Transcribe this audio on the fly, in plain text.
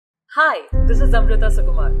Hi, this is Amrita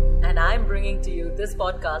Sukumar, and I'm bringing to you this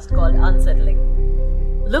podcast called Unsettling.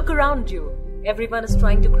 Look around you. Everyone is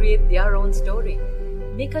trying to create their own story.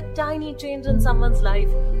 Make a tiny change in someone's life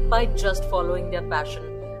by just following their passion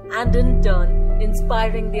and in turn,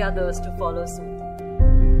 inspiring the others to follow suit.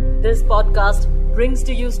 This podcast brings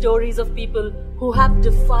to you stories of people who have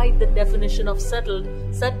defied the definition of settled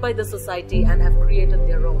set by the society and have created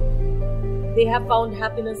their own. They have found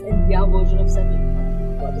happiness in their version of settled.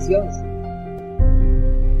 What is yours?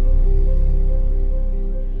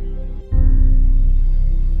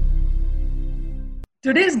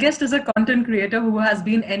 Today's guest is a content creator who has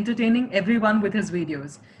been entertaining everyone with his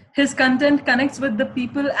videos. His content connects with the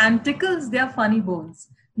people and tickles their funny bones.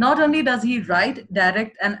 Not only does he write,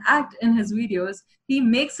 direct, and act in his videos, he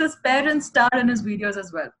makes his parents star in his videos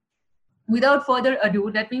as well. Without further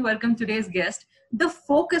ado, let me welcome today's guest, the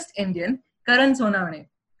focused Indian, Karan Sonawane.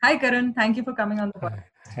 Hi Karan, thank you for coming on the podcast.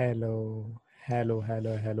 Hello.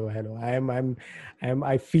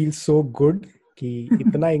 I feel so good कि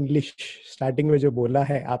इतना English starting में जो बोला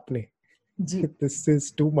है आपने, this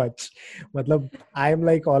is too much. मतलब I am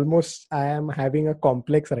like almost I am having a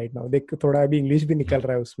complex right now. देख थोड़ा अभी इंग्लिश भी निकल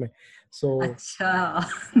रहा है उसमें. So अच्छा.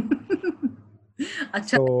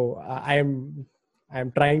 So I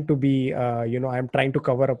am trying to be I am trying to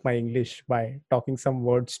cover up my English by talking some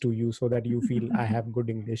words to you so that you feel I have good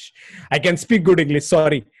English. I can speak good English.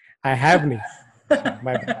 Sorry, I have नहीं.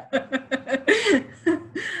 My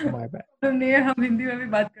bad. हम हिंदी में भी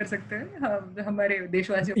बात कर सकते हैं. हमारे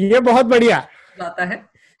देशवासियों ये बहुत बढ़िया जाता है,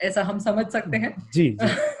 ऐसा हम समझ सकते हैं. जी.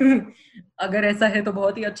 अगर ऐसा है तो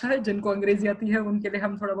बहुत ही अच्छा है. जिनको अंग्रेजी आती है उनके लिए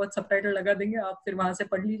हम थोड़ा बहुत सबटाइटल लगा देंगे, आप फिर वहां से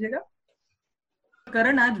पढ़ लीजिएगा.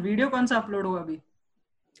 करण, आज वीडियो कौन सा अपलोड हुआ अभी?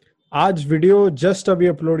 आज वीडियो जस्ट अभी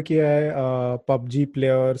अपलोड किया है, PUBG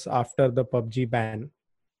players after the PUBG ban.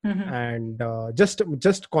 And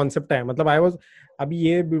just concept है. मतलब आई वाज अभी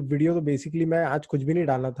ये वीडियो तो बेसिकली मैं आज कुछ भी नहीं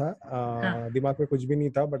डालना था, दिमाग में कुछ भी नहीं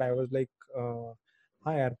था, बट आई वाज लाइक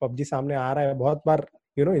हाँ यार पबजी सामने आ रहा है बहुत बार,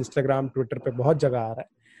 इंस्टाग्राम ट्विटर पे बहुत जगह आ रहा है.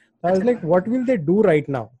 I was like what will they do right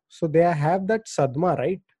now. So they have that सदमा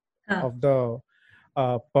right off the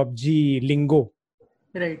PUBG lingo.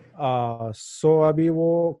 Right. So अभी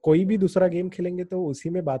वो कोई भी दूसरा गेम खेलेंगे तो उसी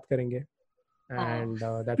में बात करेंगे. And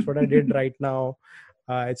that's what I did right now.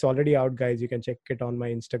 It's already out, guys. You can check it on my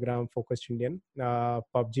Instagram, Focused Indian.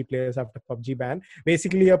 PUBG players after PUBG ban.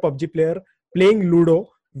 Basically, a PUBG player playing Ludo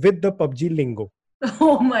with the PUBG lingo.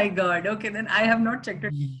 Oh my God. Okay, then I have not checked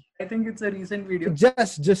it. I think it's a recent video.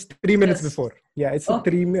 Just 3 minutes before. Yeah, it's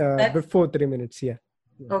before 3 minutes. Yeah.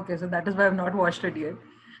 Okay, so that is why I've not watched it yet.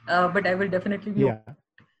 But I will definitely be. Yeah.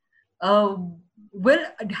 Well,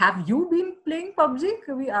 have you been playing PUBG?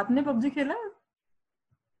 कभी आपने PUBG खेला?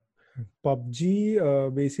 PUBG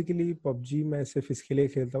basically PUBG मैं सिर्फ इसके लिए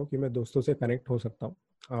खेलता हूँ कि मैं दोस्तों से कनेक्ट हो सकता हूँ.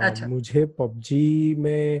 अच्छा. मुझे पबजी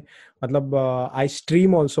में मतलब I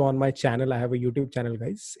stream also on my channel. I have a YouTube channel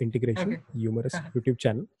guys, integration humerus YouTube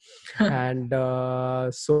channel. And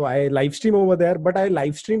so I live stream over there, but I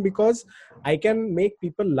live stream because I can make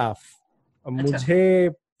people laugh. मुझे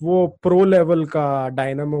वो pro level का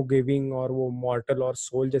dynamo giving और वो मॉर्टल और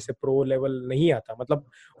soul जैसे pro level नहीं आता. मतलब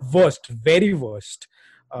worst, very worst.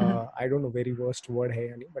 I don't know very worst word है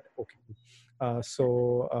या नहीं, but okay. So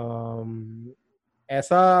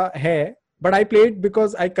ऐसा है, but I play it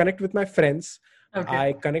because I connect with my friends. Okay.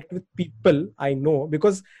 I connect with people I know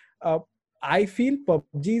because I feel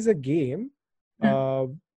PUBG is a game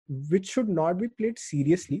which should not be played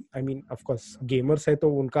seriously. I mean, of course, gamers है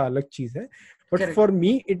तो उनका अलग चीज है. But Correct. For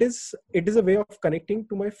me, it is a way of connecting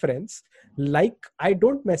to my friends. Like I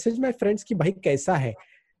don't message my friends कि भाई कैसा है.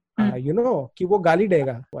 कि वो गाली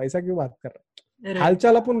देगा, ऐसा क्यों बात कर रहा.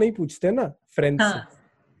 हालचाल अपन नहीं पूछते ना फ्रेंड्स से.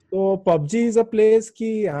 तो पबजी इज अ प्लेस कि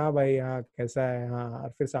हाँ भाई हाँ कैसा है, हाँ, और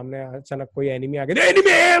फिर सामने अचानक कोई एनिमी आ गया,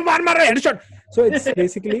 एनिमी मार headshot. So it's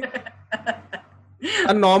basically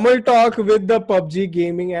a normal talk with the PUBG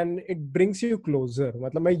gaming and it brings you closer.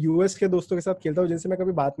 मतलब मैं यूएस के दोस्तों के साथ खेलता हूँ जिनसे मैं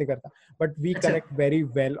कभी बात नहीं करता, but we connect very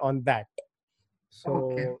well on that. So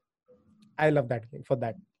I love that game for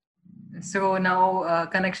that. So now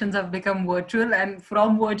connections have become virtual, and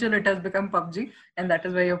from virtual it has become PUBG, and that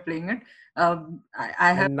is why you're playing it. I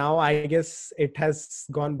have. And now I guess it has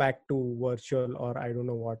gone back to virtual, or I don't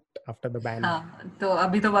know what after the ban. हाँ, तो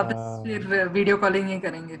अभी तो वापस फिर video calling ही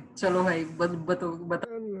करेंगे. चलो भाई बता.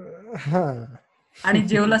 हाँ. आणि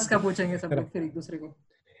जेवलास का पूछेंगे सब लोग फिर एक दूसरे को.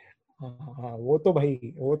 हाँ वो तो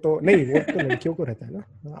भाई वो तो नहीं, वो तो लड़कियों को रहता है ना.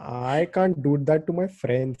 I can't do that to my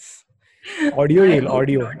friends. Audio,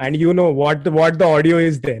 and you know what the audio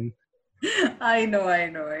is then. I know.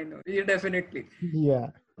 You definitely.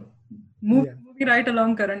 Yeah. moving right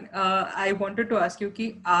along, Karan, I wanted to ask you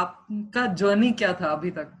कि आपका जर्नी क्या था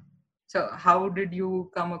अभी तक? So how did you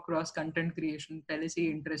come across content creation? पहले से ही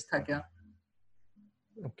interest था क्या?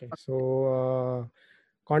 Okay, so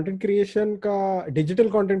कंटेंट क्रिएशन का, डिजिटल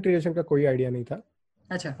कंटेंट क्रिएशन का कोई आइडिया नहीं था.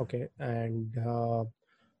 अच्छा. ओके, एंड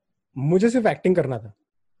मुझे सिर्फ एक्टिंग करना था.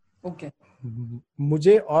 ओके.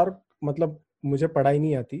 मुझे और मतलब मुझे पढ़ाई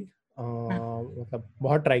नहीं आती. मतलब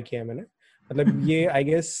बहुत ट्राई किया है मैंने. मतलब ये I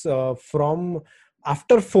guess from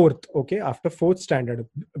after fourth standard,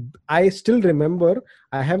 I still remember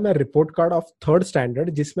I have my report card of third standard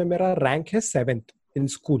जिसमें मेरा रैंक है 7th in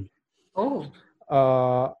school.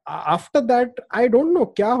 After that I don't know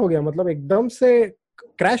क्या हो गया, मतलब एकदम से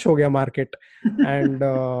क्रैश हो गया मार्केट. एंड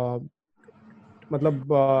मतलब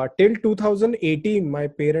till 2018 my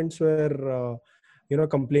parents were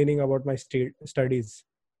complaining about my studies.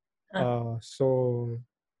 So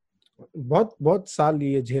बहुत साल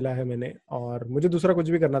ये झेला है मैंने, और मुझे दूसरा कुछ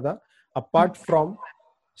भी करना था apart from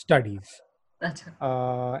studies.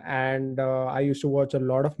 And I used to watch a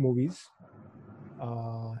lot of movies.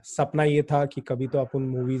 सपना ये था कि कभी तो अपन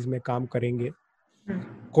मूवीज में काम करेंगे.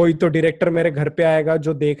 कोई तो डायरेक्टर मेरे घर पे आएगा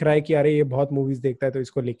जो देख रहा है कि अरे ये बहुत मूवीज देखता है तो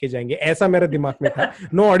इसको लेके जाएंगे, ऐसा मेरे दिमाग में था.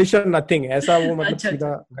 नो ऑडिशन, नथिंग ऐसा. वो मतलब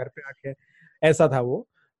सीधा घर पे आके ऐसा था वो.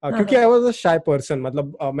 क्योंकि I was a shy person.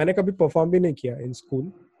 मतलब मैंने कभी परफॉर्म भी नहीं किया in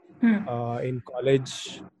school, in college,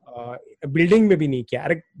 building में भी नहीं किया.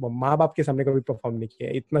 अरे माँ बाप के सामने कभी परफॉर्म नहीं किया,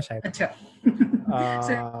 इतना शायद. अच्छा.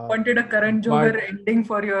 So wanted a Karan Jogar ending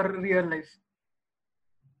for your real life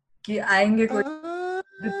कि आएंगे कोई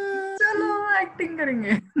चलो एक्टिंग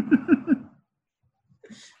करेंगे.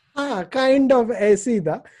 हाँ, काइंड ऑफ ऐसे ही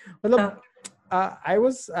था. मतलब I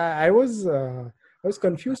was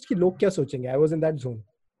confused कि लोग क्या सोचेंगे. I was in that zone.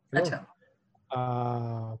 अच्छा.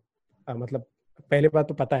 मतलब पहले बात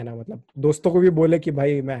तो पता है ना, मतलब दोस्तों को भी बोले कि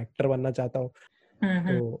भाई मैं एक्टर बनना चाहता हूँ,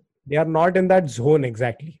 तो they are not in that zone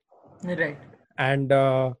exactly. Right. And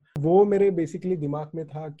वो मेरे बेसिकली दिमाग में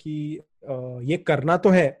था कि ये करना तो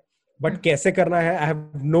है, बट कैसे करना है आई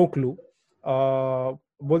हैव नो क्लू.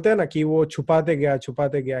 बोलते हैं ना कि वो छुपाते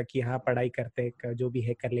गया कि हाँ पढ़ाई करते, जो भी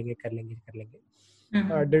है कर लेंगे.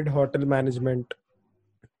 डिड होटल मैनेजमेंट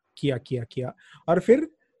किया और फिर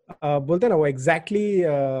बोलते हैं ना वो एग्जैक्टली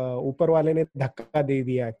ऊपर वाले ने धक्का दे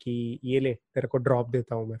दिया कि ये ले तेरे को ड्रॉप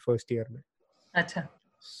देता हूँ मैं फर्स्ट ईयर में. अच्छा.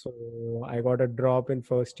 So I got a drop in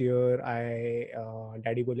first year.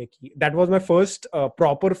 Daddy बोले कि that was my first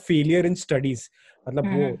proper failure in studies. मतलब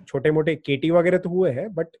वो छोटे मोटे केटी वगैरह तो हुए हैं,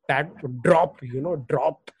 but that drop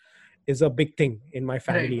is a big thing in my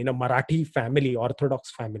family, in a Marathi family,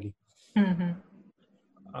 Orthodox family.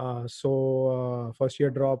 So first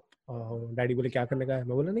year drop. Daddy बोले क्या करने का है,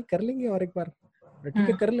 मैं बोला नहीं कर लेंगे और एक बार. ठीक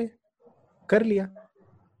है कर लिया.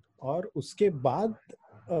 और उसके बाद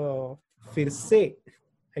फिर से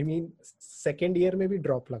I mean second year में भी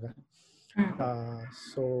drop लगा.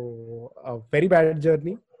 So a very bad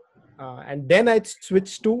journey. And then I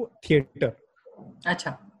switched to theater.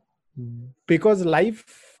 अच्छा. Because life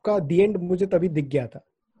का the end मुझे तभी दिख गया था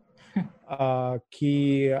कि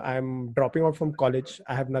I'm dropping out from college.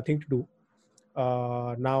 I have nothing to do.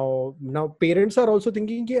 Now parents are also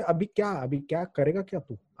thinking कि अभी क्या करेगा क्या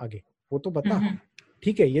तू आगे, वो तो बता.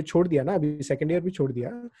 ठीक है ये छोड़ दिया ना, अभी सेकेंड ईयर भी छोड़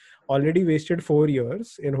दिया, already wasted 4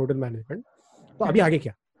 years in hotel management, तो अभी आगे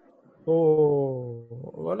क्या. तो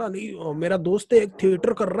बोला नहीं मेरा दोस्त एक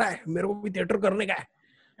थिएटर कर रहा है, मेरे को भी थिएटर करने का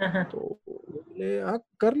है. तो बोले हाँ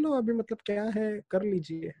कर लो अभी, मतलब क्या है कर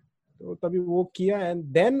लीजिए. तो तभी वो किया. And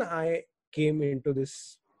then I came into this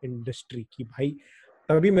industry कि भाई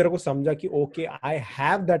तभी मेरे को समझा कि okay I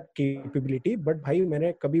have that capability, but भाई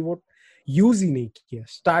मैंने कभी वो यूज ही नहीं किया.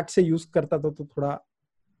 स्टार्ट से यूज करता था तो थोड़ा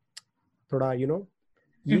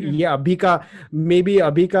ये अभी का मे बी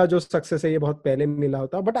अभी का जो सक्सेस है ये बहुत पहले मिला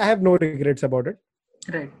होता, but I have no regrets about it.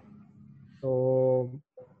 Right. So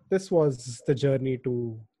this was the journey to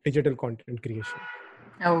digital content creation.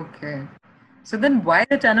 Okay. So then why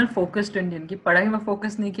the channel focused Indian? कि पढ़ाई में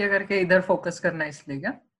फोकस नहीं किया करके इधर फोकस करना इसलिए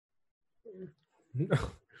क्या?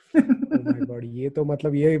 Oh my God, ये तो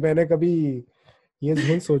मतलब ये मैंने कभी ये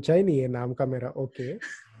जोन सोचा ही नहीं है नाम का मेरा. Okay.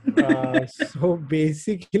 So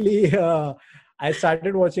basically I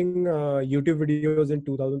started watching YouTube videos in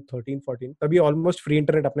 2013-14. तभी almost free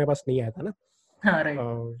internet अपने पास नहीं आया था ना. हाँ राइट.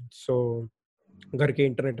 So घर के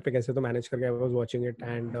इंटरनेट पे कैसे तो मैनेज करके I was watching it,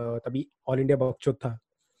 and तभी ऑल इंडिया बकचोद था.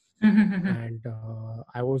 And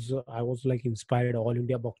I was like inspired all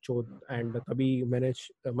India बकचोद. and तभी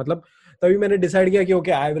मैंने डिसाइड किया कि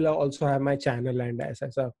okay I will also have my channel and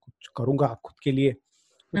ऐसा कुछ करूंगा खुद के लिए.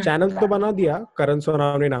 तो चैनल तो बना दिया करण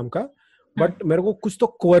सोनावने नाम का, बट मेरे को कुछ तो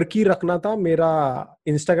क्वर्की रखना था मेरा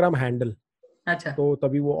इंस्टाग्राम हैंडल. अच्छा. तो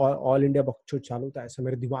तभी वो ऑल इंडिया बकचोद चालू था. ऐसे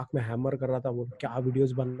मेरे दिमाग में हैमर कर रहा था वो क्या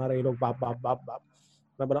वीडियोस बना रहे ये लोग, बाप बाप बाप बाप.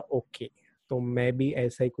 मैं बोला ओके, तो मैं भी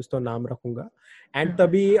ऐसा ही कुछ तो नाम रखूंगा. एंड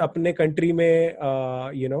तभी अपने कंट्री में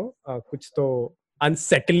कुछ तो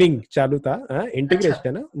अनसेटलिंग चालू था.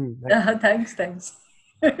 इंटीग्रेशन है. थैंक्स.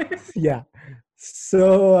 या सो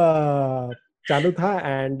चालू था.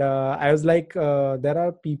 And I was like there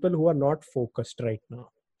are people who are not focused right now.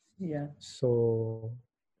 Yeah. So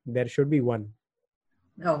there should be one.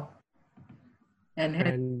 Oh.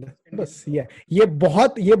 And बस ये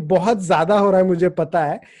बहुत ज्यादा हो रहा है, मुझे पता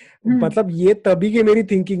है. मतलब ये तभी की मेरी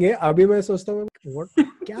थिंकिंग है. अभी मैं सोचता हूँ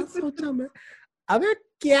क्या सोचा मैं. अबे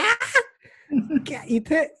क्या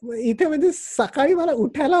इथे म्हणजे सकाळी मला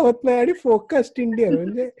उठायला होत नाही आणि फोकस्ड इंडियन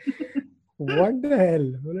म्हणजे व्हाट द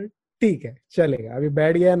हेल. ठीक है चलेगा, अभी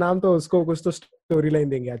बैठ गया नाम तो उसको कुछ तो स्टोरी लाइन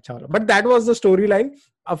देंगे अच्छा वाला. But that was the story line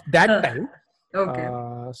of that time.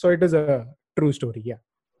 So it is a true story. या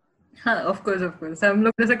हाँ, ऑफ कोर्स हम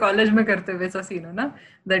लोग जैसे कॉलेज में करते वैसा सीन है ना,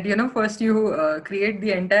 that first you create the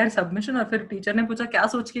entire submission और फिर टीचर ने पूछा क्या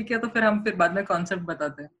सोच के किया, तो फिर हम बाद में कॉन्सेप्ट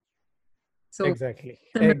बताते हैं. सो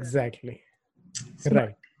exactly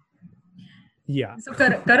right. Yeah. So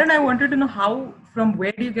Karan, I wanted to know from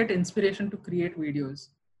where do you get inspiration to create videos?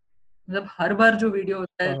 मतलब हर बार जो वीडियो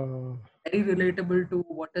होता है very relatable to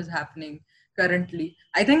what is happening currently.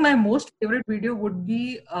 I think my most favorite video would be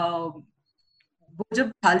वो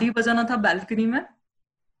जब थाली बजाना था balcony में,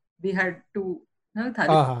 we had to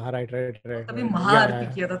थाली right. तभी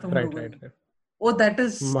महाआरती किया था तुम लोगों ने. Oh, that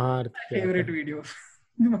is my favorite video.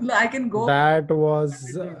 I can go. That was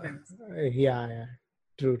yeah.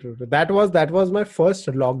 True. That was my first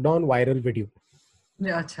lockdown viral video.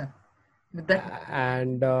 Yeah, acha.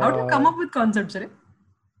 And how do you come up with concepts, right?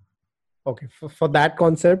 Okay, for that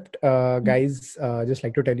concept, guys, just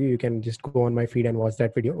like to tell you can just go on my feed and watch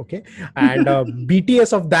that video. Okay, and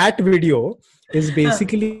BTS of that video is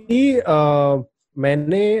basically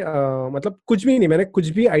मैंने मतलब कुछ भी नहीं, मैंने कुछ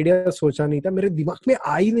भी idea सोचा नहीं था, मेरे दिमाग में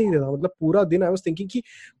आ ही नहीं था. मतलब पूरा दिन आई वाज थिंकिंग कि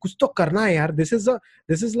कुछ तो करना है यार. दिस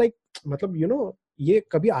इज लाइक मतलब ये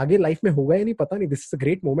कभी आगे लाइफ में होगा या नहीं पता नहीं. This is a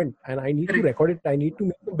great moment and I need to record it, I need to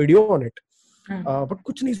make a video on it. But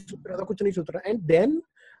कुछ नहीं सोच रहा. एंड देन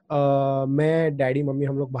मैं डैडी मम्मी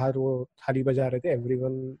हम लोग बाहर वो थाली बजा रहे थे.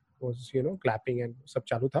 एवरीवन वाज क्लैपिंग एंड सब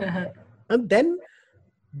चालू था. एंड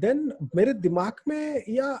देन मेरे दिमाग में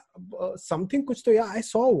या समथिंग कुछ तो I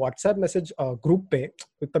saw WhatsApp message group पे.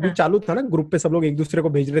 तभी चालू था ना, ग्रुप पे सब लोग एक दूसरे को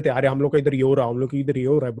भेज रहे थे, अरे हम लोग का इधर ये हो रहा है, हम लोग इधर ये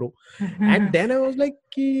हो रहा है bro. And then I was like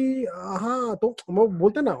कि हाँ, तो वो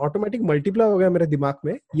बोलते ना ऑटोमेटिक मल्टीप्लाई हो गया मेरे दिमाग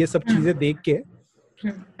में ये सब चीजें देख के.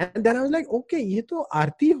 And then I was like okay, ये तो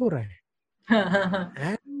आरती हो रहा है.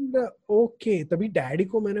 एंड ओके, तभी डैडी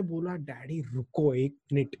को मैंने बोला, डैडी रुको एक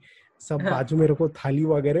मिनट, सब बाजू में रखो थाली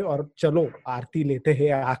वगैरह और चलो आरती लेते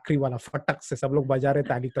हैं आखिरी वाला, फटक से सब लोग बजा रहे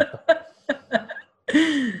ताली तब तक.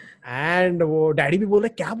 एंड वो डैडी भी बोल रहे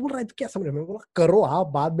क्या बोल रहा है, क्या समझ रहे. मैं बोला करो आप,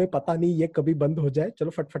 बाद में पता नहीं ये कभी बंद हो जाए, चलो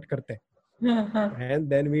फटफट करते हैं. And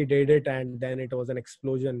then we did it, and then it was an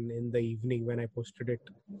explosion in the evening when I posted it.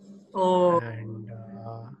 And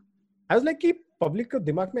I was like कि पब्लिक को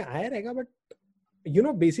दिमाग में आया रहेगा, बट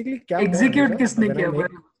बेसिकली क्या एग्जीक्यूट किसने किया.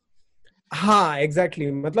 हाँ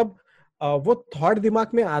एग्जैक्टली, मतलब वो थॉट दिमाग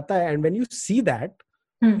में आता है. And when you see that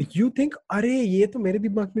you think अरे ये तो मेरे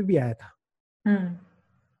दिमाग में भी आया था.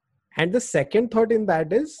 And the second thought in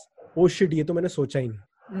that is oh shit, ये तो मैंने सोचा ही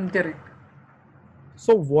नहीं. करेक्ट.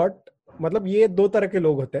 सो व्हाट, मतलब ये दो तरह के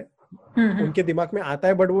लोग होते हैं, उनके दिमाग में आता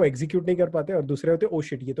है बट वो एग्जीक्यूट नहीं कर पाते, और दूसरे होते ओ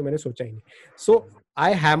शिट, ये तो मैंने सोचा ही नहीं. सो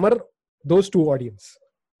आई hammer those two audience.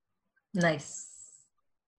 Nice.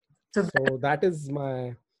 So that is my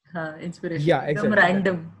inspiration. Yeah, exactly.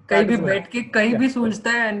 Random. कहीं भी बैठ के कहीं भी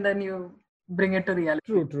सोचता है and then you bring it to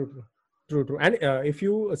reality. True. And if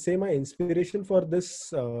you say my inspiration for this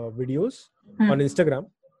videos on Instagram,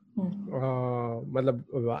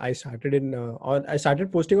 मतलब I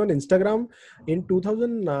started posting on Instagram in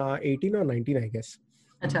 2018 or 19 I guess.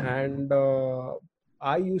 अच्छा. And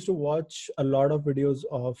I used to watch a lot of videos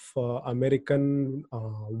of American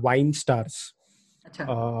wine stars.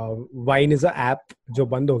 Wine is a app जो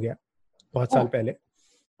बंद हो गया बहुत साल पहले.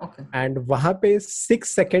 And वहां पे 6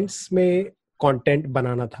 सेकंड्स में कंटेंट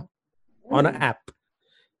बनाना था ऑन अ ऐप.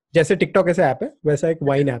 जैसे टिकटॉक ऐसा ऐप है, वैसा एक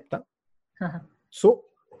वाइन ऐप था.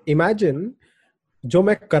 सो इमेजिन जो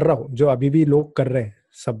मैं कर रहा हूँ, जो अभी भी लोग कर रहे हैं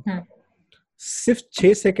सब, सिर्फ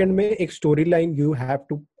 6 सेकंड में एक story line you have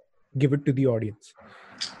to give it to the audience.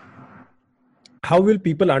 How will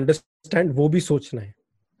people understand, वो भी सोचना है.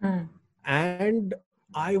 And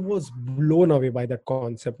I was blown away by that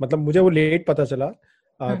concept. मतलब मुझे वो लेट पता चला,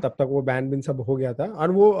 तब तक वो बैन बिन सब हो गया था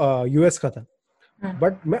और वो यूएस का था.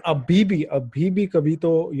 बट मैं अभी भी कभी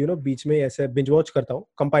तो बीच में ऐसे बिंज वॉच करता हूँ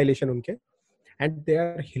कंपाइलेशन उनके, एंड दे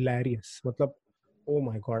आर हिलेरियस. मतलब oh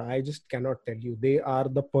my god, I just cannot tell you, they are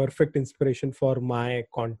the perfect inspiration for my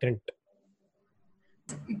content.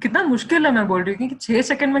 कितना मुश्किल है, मैं बोल रही हूँ, क्योंकि 6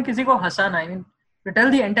 सेकंड में किसी को हंसाना, I mean to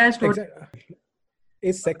tell the entire story.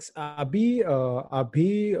 इस सेक्स अभी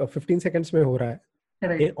 15 सेकंड्स में हो रहा है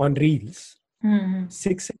राइट ऑन रील्स.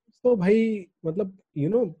 6 सेकंड्स तो भाई मतलब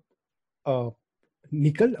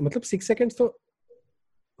निकल, मतलब 6 सेकंड्स तो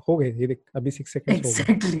हो गए. ये देख अभी 6 सेकंड्स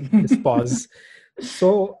हो गए. Just pause. So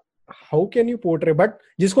how can you portray? But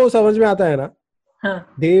जिसको समझ में आता है ना,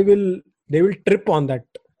 they will trip on that.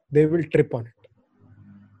 They will trip on it.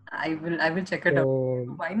 I will check it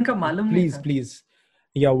out. Wine का मालूम नहीं था. Please.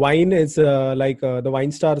 Yeah, Wine is like the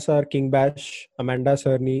Wine stars are King Bash, Amanda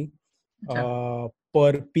Cerny,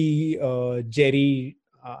 Perpy, Jerry.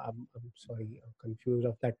 I'm sorry, I'm confused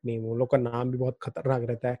of that name. वो लोग का नाम भी बहुत खतरनाक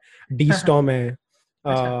रहता है. D-Storm है,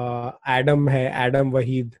 Adam है, Adam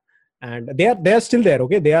Wahid, and they are still there.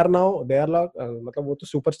 Okay, they are like मतलब वो तो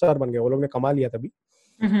सुपरस्टार बन गए. वो लोग ने कमा लिया तभी.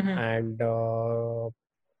 And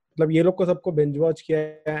मतलब ये लोग को सबको बिंज वॉच किया.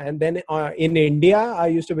 And then in India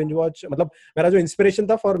I used to binge watch. मतलब मेरा जो इंस्पिरेशन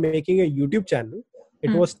था for making a YouTube channel,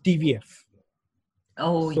 it was TVF.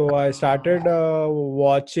 So I started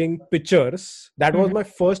watching pictures. That was my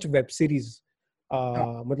first web series.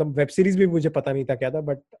 मतलब web series भी मुझे पता नहीं था क्या था,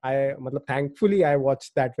 बट मतलब thankfully I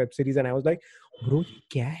watched that web series and I was like, bro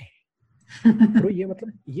क्या है ब्रो, ये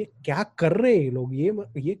मतलब ये क्या कर रहे हैं लोग,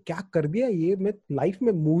 ये क्या कर दिया, ये मैं लाइफ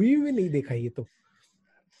में मूवी में नहीं देखा ये तो.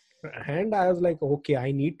 And I was like, okay,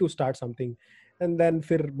 I need to start something. And then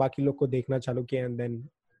फिर बाकी लोग को देखना चालू किया, and then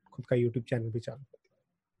खुद का YouTube चैनल भी चालू.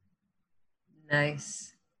 Nice.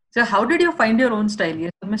 So how did you find your own style? ये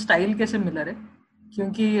सब में स्टाइल कैसे मिला रे?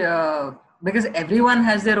 क्योंकि because everyone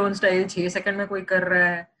has their own style. 6 second में कोई कर रहा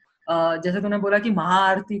है. जैसे तूने बोला कि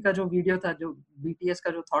महाआरती का जो वीडियो था, जो BTS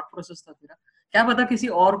का जो थॉट प्रोसेस था तेरा, क्या पता किसी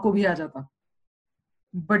और को भी आ जाता.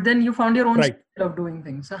 But then you found your own style of doing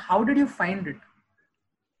things. So how did you find it?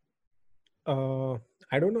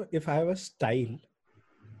 I don't know if I have a style.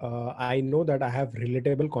 I know that I have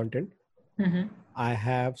relatable content. I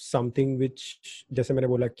have something which, जैसे मैंने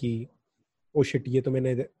बोला कि oh shit ये तो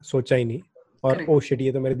मैंने सोचा ही नहीं, और oh shit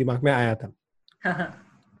ये तो मेरे दिमाग में आया था.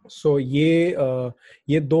 So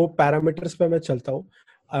ये दो पैरामीटर्स पे मैं चलता हूँ.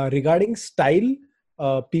 Regarding style,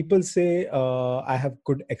 people say I have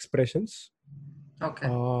good expressions. Okay.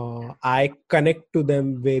 I connect to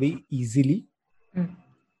them very easily.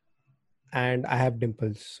 And I have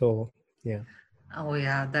dimples, so yeah. Oh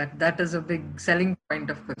yeah, that is a big selling point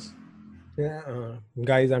of course. Yeah,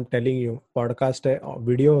 guys, I'm telling you, podcast है,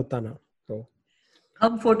 video होता ना तो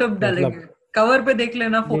हम photo डालेंगे, cover पे देख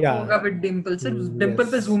लेना, photo होगा विद डिम्पल. से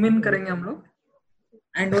डिम्पल पे जूम इन करेंगे हम लोग,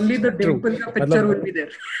 एंड ओनली द डिम्पल का picture will be there.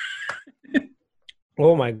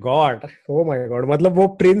 Oh my god, मतलब वो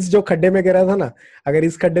प्रिंस जो खड्डे में गिरा था ना, अगर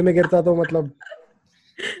इस खड्डे में गिरता तो मतलब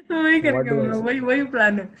वही करेंगे हम लोग. वही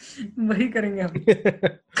प्लान है, वही करेंगे हम.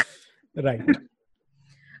 Right.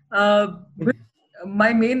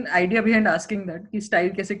 My main idea behind asking that कि स्टाइल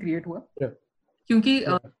कैसे क्रिएट हुआ, क्योंकि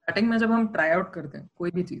स्टार्टिंग में जब हम ट्राई आउट करते हैं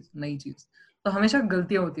कोई भी चीज, नई चीज, तो हमेशा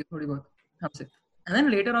गलतियां होती है थोड़ी बहुत हमसे. And then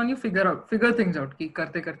later on you figure things out कि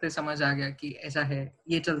करते करते समझ आ गया कि ऐसा है,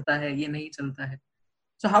 ये चलता है, ये नहीं चलता है.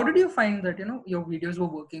 So how did you find that your videos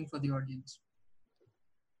were working for the audience?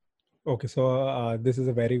 Okay, so this is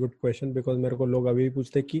a very good question because मेरे को लोग अभी भी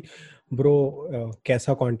पूछते हैं कि bro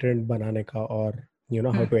कैसा content बनाने का, और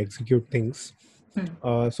how to execute things.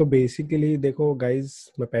 So basically देखो guys,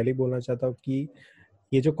 मैं पहले ही बोलना चाहता हूँ कि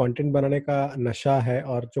ये जो content बनाने का नशा है,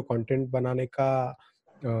 और जो content बनाने का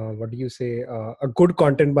what do you say a good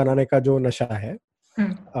content बनाने का जो नशा है,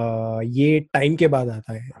 ये टाइम के बाद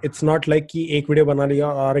आता है. It's not like कि एक वीडियो बना लिया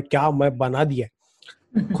और क्या मैं बना दिया.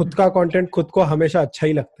 खुद का कंटेंट खुद को हमेशा अच्छा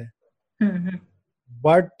ही लगता है.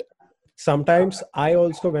 But sometimes I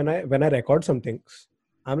also when I record some things,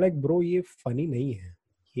 I'm like bro ये funny नहीं है,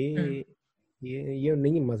 ये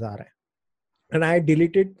नहीं मजा आ रहा है, and I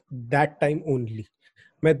deleted that time only.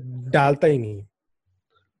 मैं डालता ही नहीं.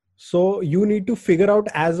 So you need to figure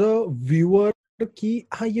out as a viewer कि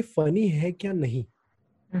हाँ ये funny है क्या नहीं.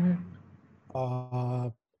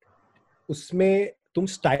 उसमें तुम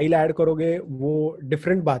स्टाइल ऐड करोगे वो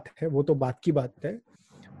डिफरेंट बात है, वो तो बात की बात है.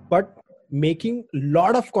 But making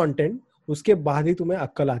lot of content, उसके बाद ही तुम्हें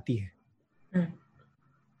अक्ल आती है.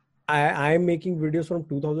 आई am making videos from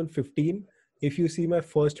 2015. If you see my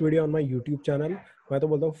first video on my YouTube channel, मैं तो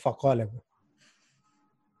बोलता हूँ फक ऑल है वो.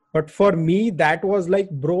 But for me, that was like,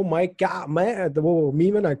 bro, मैं वो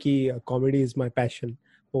meme है ना कि comedy is my passion,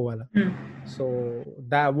 वो वाला. So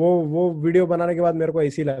that वो वीडियो बनाने के बाद मेरे को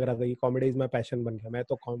ऐसे ही लग रहा था कि comedy is my passion बन गया. मैं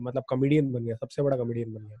तो मतलब comedian बन गया, सबसे बड़ा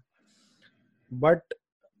comedian बन गया. But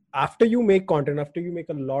after you make content, after you make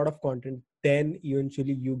a lot of content, then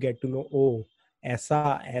eventually you get to know, oh,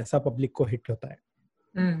 ऐसा public को hit होता है.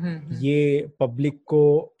 ये public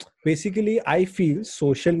को basically I feel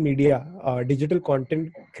social media, digital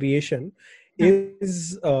content creation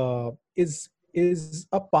is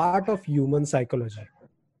a part of human psychology.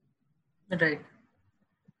 Right.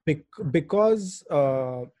 Because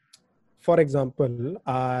for example,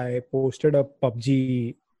 I posted a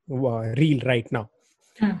PUBG reel right now.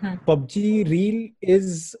 PUBG reel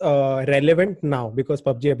is relevant now because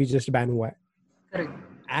PUBG अभी just ban हुआ है. Correct.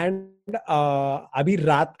 And अभी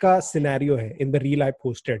रात का scenario है in the reel I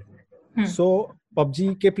posted. So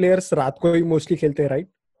PUBG के players रात को ही mostly खेलते हैं, right?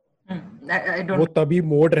 I don't. वो तभी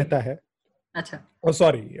मोड रहता है. अच्छा. Oh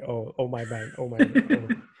sorry. Oh my bad. Oh my bad. Oh.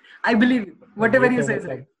 I believe you. Whatever you say is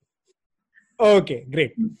right. Okay,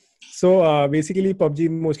 great. So basically PUBG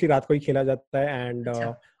mostly रात को ही खेला जाता है and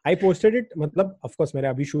I posted it. मतलब of course मैंने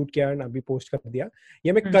अभी shoot किया and अभी post कर दिया.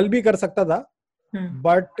 ये मैं कल भी कर सकता था,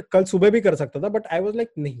 but कल सुबह भी कर सकता था. But I was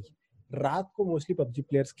like नहीं, रात को mostly PUBG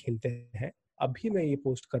players खेलते हैं. अभी मैं ये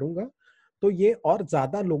post करूँगा तो ये और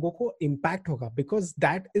ज्यादा लोगों को impact होगा because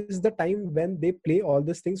that is the time when they play all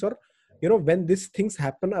these things or you know when these things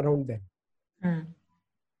happen around them.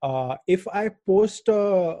 If I post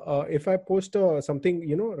something,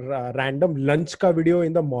 you know, random lunch ka video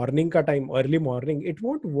in the morning ka time, early morning, it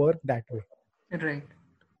won't work that way. Right.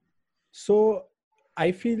 So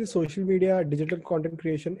I feel social media, digital content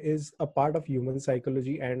creation is a part of human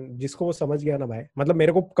psychology and जिसको वो समझ गया ना भाई, मतलब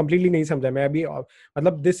मेरे को completely नहीं समझा, मैं अभी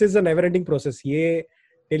मतलब this is a never ending process, ये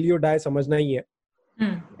till you die समझना ही है.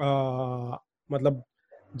 मतलब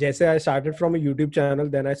जैसे I started from a YouTube channel,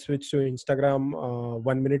 then I switched to Instagram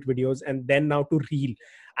 1-minute videos and then now to Reel.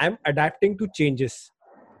 I'm adapting to changes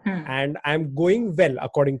and I'm going well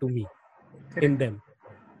according to me in them.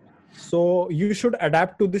 So you should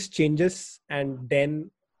adapt to these changes and then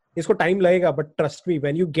इसको time लगेगा, but trust me,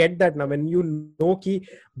 when you get that ना, when you know कि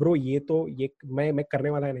bro ये मैं करने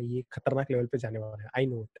वाला है ना, ये खतरनाक level पे जाने वाला है, I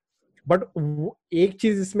know it. But एक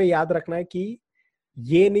चीज इसमें याद रखना है कि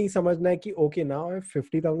ये नहीं समझना है कि okay now I have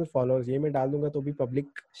 50,000 followers, ये मैं डाल दूंगा तो भी public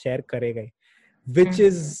share करेगा, which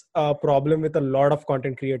is a problem with a lot of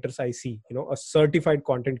content creators I see, you know, a certified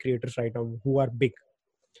content creators right now who are big.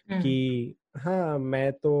 कि हाँ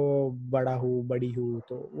मैं तो बड़ा हूँ, बड़ी हूँ,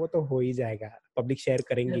 तो वो तो हो ही जाएगा, पब्लिक शेयर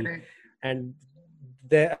करेंगी, and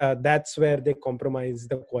that's where they compromise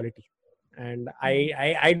the quality. And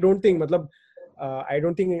I don't think मतलब I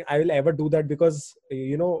don't think I will ever do that because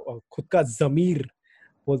you know खुद का ज़मीर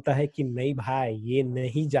बोलता है कि नहीं भाई ये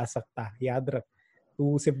नहीं जा सकता, याद रख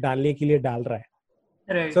तू सिर्फ डालने के लिए डाल रहा है.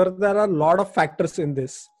 Right. So there are a lot of factors in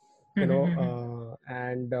this, you know,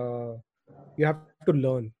 and you have to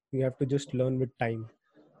learn. You have to just learn with time.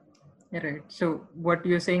 Right. So what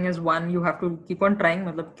you're saying is, one, you have to keep on trying.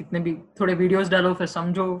 मतलब कितने भी थोड़े videos डालो, फिर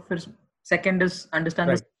समझो, फिर second is understand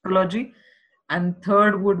the psychology, and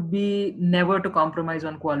third would be never to compromise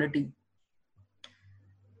on quality.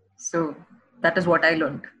 So that is what I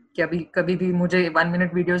learned. कि अभी कभी भी मुझे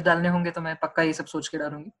 1-minute videos डालने होंगे तो मैं पक्का ये सब सोच के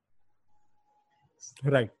डालूंगी.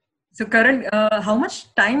 Right. So Karan, how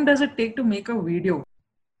much time does it take to make a video?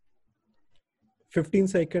 15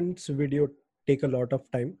 seconds video take a lot of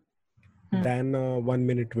time than a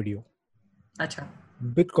 1-minute video. अच्छा.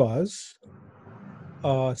 Because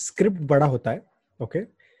script बड़ा होता है, okay?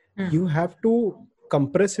 You have to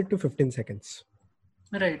compress it to 15 seconds.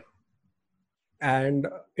 Right. And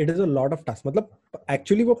it is a lot of task. मतलब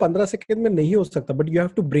actually वो 15 second में नहीं हो सकता, but you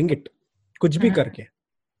have to bring it कुछ भी करके.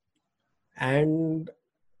 And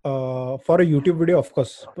for a YouTube video, of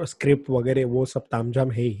course, script वगैरह वो सब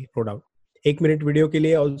तामझाम है ही, no doubt. 1 minute video के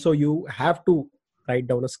लिए also you have to write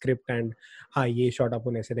down a script and हाँ ये shot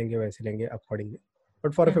अपन ऐसे लेंगे वैसे लेंगे accordingly.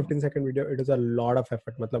 But for a 15-second video, it is a lot of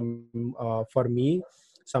effort. मतलब for me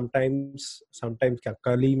sometimes क्या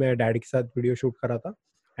कल ही मैं डैडी के साथ वीडियो शूट करा था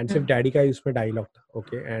and सिर्फ डैडी का ही उसमें डायलॉग था,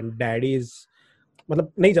 okay? And daddy is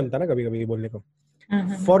मतलब नहीं जमता ना कभी कभी बोलने को.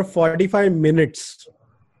 For 45 minutes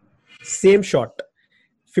same shot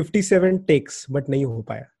 57 takes but नहीं हो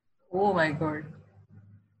पाया. Oh my God.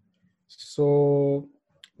 So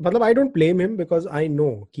मतलब I don't blame him because I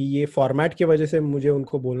know कि ये format की वजह से मुझे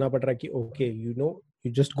उनको बोलना पड़ रहा है कि okay, you know,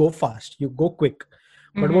 you just go fast, you go quick,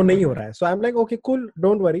 but वो नहीं हो रहा है. So I'm like okay, cool,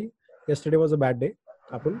 don't worry, yesterday was a bad day,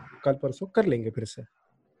 अपन कल परसों कर लेंगे फिर से.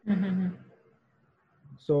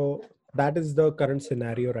 So that is the current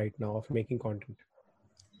scenario right now of making content.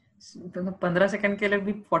 15 second के लिए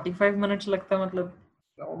भी 45 मिनट्स लगता है मतलब.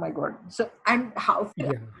 Oh my god. So, and how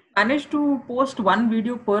Yeah. manage to post one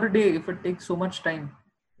video per day if it takes so much time?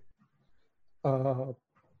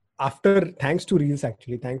 Thanks to Reels,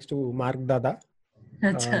 actually, thanks to Mark Dada.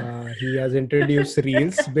 He has introduced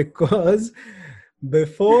Reels because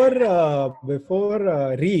before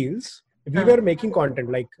Reels, we were making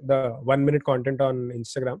content like the 1 minute content on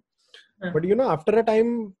Instagram. But after a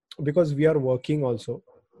time, because we are working also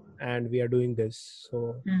and we are doing this,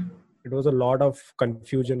 so it was a lot of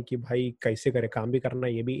confusion कि भाई कैसे करे, काम भी करना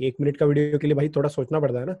है, ये भी 1 मिनट का वीडियो के लिए भाई थोड़ा सोचना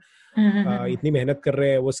पड़ता है ना. इतनी मेहनत कर रहे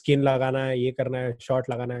हैं, वो स्किन लगाना है, ये करना है, शॉर्ट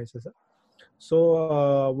लगाना है, ऐसा. So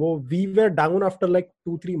we were down after like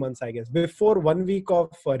 2-3 months, I guess. Before 1 week of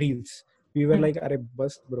Reels, we were like, अरे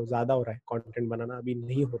बस bro, ज़्यादा हो रहा है, content बनाना अभी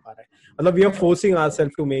नहीं हो पा रहा है. मतलब we are forcing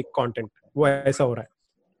ourselves to make content. वो ऐसा हो रहा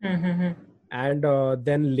है. And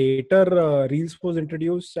then later Reels was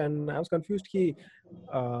introduced and I was confused कि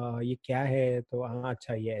ये क्या है, तो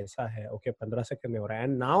अच्छा ये ऐसा है, okay 15 सेकंड में हो रहा है.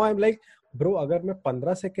 And now I'm like, bro, अगर मैं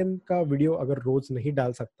 15 सेकंड का वीडियो अगर रोज नहीं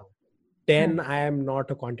डाल सकता हूँ, then I am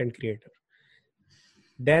not a content creator.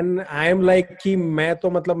 Then I am like कि मैं तो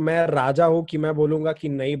मतलब मैं राजा हूँ कि मैं बोलूंगा कि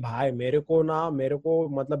नहीं भाई, मेरे को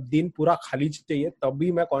मतलब दिन पूरा खाली चाहिए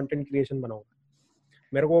तभी मैं content creation बनाऊंगा.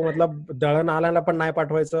 मेरे को मतलब दळण आणायला पण नाही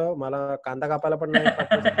पाठवायचं, मला कांदा कापायला पण नाही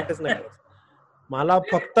पाठवायचं, कुठेच नाही करायचं. मला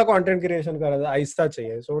फक्त content creation करायचं, ऐसा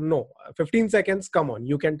चाहिए. So no, 15 seconds, come on,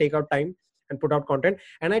 you can take out time and put out content.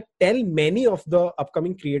 And I tell many of the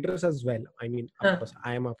upcoming creators as well. I mean, of course,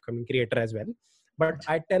 I am an upcoming creator as well. But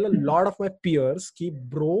I tell a lot of my peers कि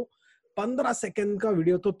bro, 15 second का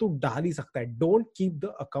video तो तू डाल ही सकता है. Don't keep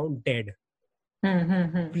the account dead.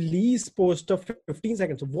 Please post a 15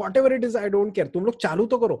 seconds. Whatever it is, I don't care. तुम लोग चालू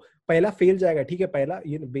तो करो. पहला फेल जाएगा, ठीक है. पहला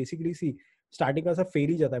ये बेसिकली सी स्टार्टिंग का सब फेल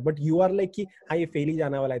ही जाता है. But you are like कि हाँ ये फेल ही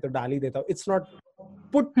जाने वाला है तो डाल ही देता हूँ. It's not.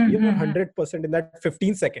 Put 100% in that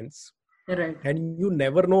 15 seconds. Right. And you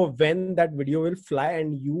never know when that video will fly.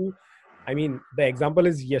 And you, I mean, the example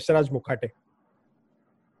is Yashraj Mukhate.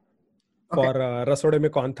 Okay. For रसोड़े में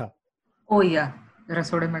कौन था? Oh yeah,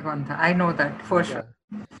 रसोड़े में कौन था? I know that for sure.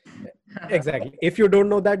 Exactly. If you don't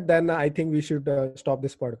know that, then I think we should stop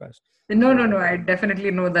this podcast. No. I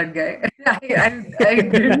definitely know that guy. I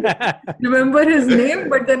didn't remember his name,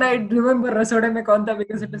 but then I remember रसोड़े में कौन था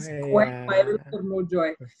because it is quite viral for no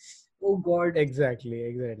joy. Oh God. Exactly.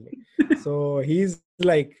 So he's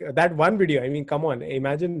like that one video. I mean, come on.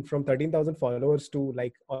 Imagine from 13,000 followers to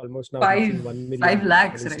like almost now 1 million. 5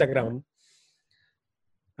 lakhs. On Instagram. Right?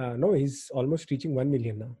 No, he's almost reaching 1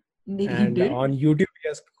 million now. He did? On YouTube,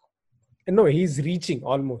 he's reaching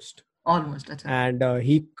almost. That's and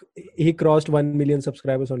he crossed 1 million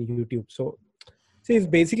subscribers on YouTube. So see, it's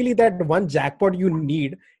basically that one jackpot you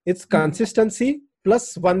need. It's consistency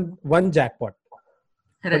plus one jackpot.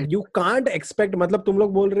 Right. But you can't expect. मतलब तुम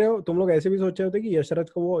लोग बोल रहे हो, तुम लोग ऐसे भी सोच रहे होते कि यशराज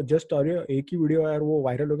को वो जस्ट एक ही वीडियो है और वो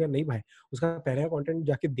वायरल हो गया. नहीं भाई, उसका पहले का कंटेंट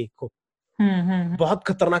जाके देखो. बहुत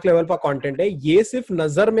खतरनाक लेवल पर कंटेंट है. ये सिर्फ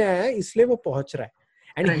नजर में आया है इसलिए वो पहुंच रहा है.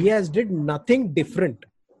 And he has did nothing different.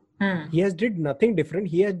 He has did nothing different.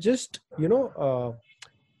 He has just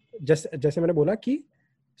जैसे मैंने बोला कि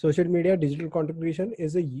social media digital content creation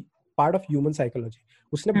is a part of human psychology.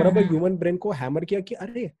 उसने बराबर ह्यूमन ब्रेन को हैमर किया कि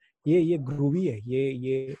अरे ये ग्रूवी है,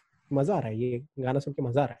 ये मजा आ रहा है, ये गाना सुन के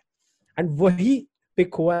मजा आ रहा है. एंड वही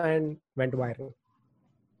पिक हुआ and went viral.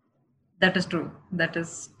 That is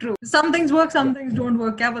true. Some things work, some things don't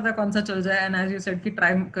work. क्या पता कौन सा चल जाए. And as you said कि try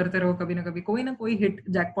करते रहो, कभी ना कभी कोई ना कोई hit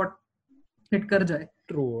jackpot hit कर जाए.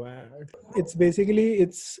 True. It's basically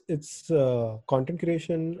it's content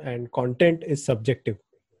creation and content is subjective.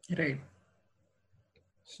 Right.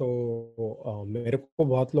 So मेरे को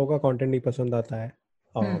बहुत लोगों का content नहीं पसंद आता है.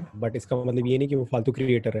 But इसका मतलब ये नहीं कि वो फालतू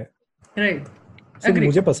क्रिएटर है. Right. So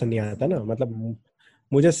मुझे पसंद नहीं आता ना. मतलब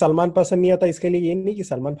मुझे सलमान पसंद नहीं आता इसके लिए ये नहीं कि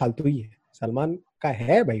सलमान फालतू ही है. सलमान का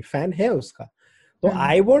है भाई, फैन है उसका. तो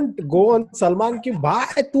I won't go on Salman की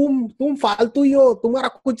भाई तुम फालतू ही हो, तुम्हारा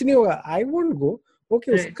कुछ नहीं होगा. आई वोंट गो.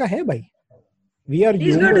 ओके, उसका है भाई. We are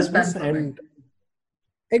humans and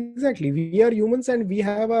exactly we are humans and we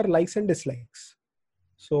have our likes and dislikes.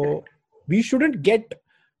 So we shouldn't get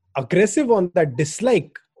aggressive on that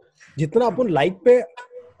dislike. जितना अपन लाइक पे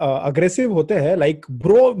अग्रेसिव होते हैं, लाइक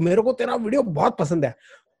ब्रो मेरे को तेरा वीडियो बहुत पसंद है,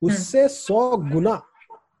 उससे 100 गुना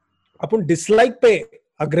अपन डिसलाइक पे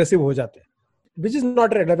अग्रेसिव हो जाते हैं, which is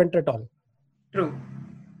not relevant at all. True.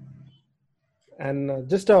 And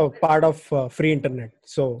just a part of free internet.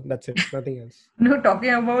 So that's it, nothing else. No,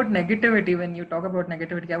 talking about negativity, when you talk about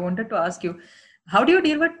negativity, I wanted to ask you, how do you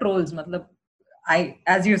deal with trolls? मतलब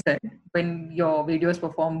as you said, when your videos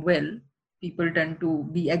perform well, people tend to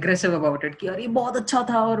be aggressive about it कि अरे बहुत अच्छा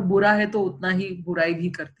था और बुरा है तो उतना ही बुराई भी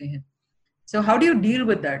करते हैं. So how do you deal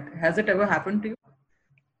with that? Has it ever happened to you?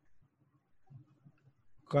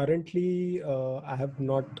 Currently, I have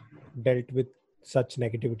not dealt with such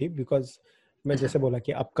negativity because मैं जैसे बोला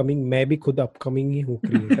कि अपकमिंग, मैं भी खुद अपकमिंग ही हूँ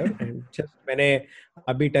क्रिएटर एंड जस्ट मैंने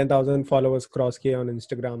अभी 10,000 फॉलोअर्स क्रॉस किए on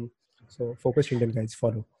Instagram, so focus Indian guys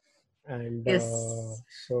follow and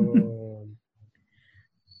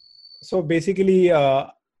so basically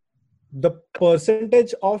the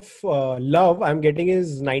percentage of love I'm getting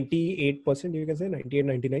is 98%, you can say 98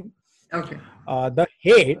 99. Okay. The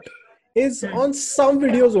hate is on some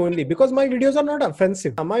videos only because my videos are not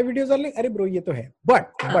offensive. My videos are like अरे bro ये तो है,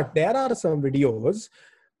 but there are some videos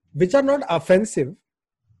which are not offensive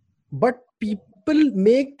but people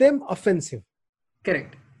make them offensive.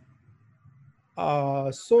 Correct.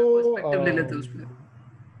 So Perspective ले लेते हैं उस पे.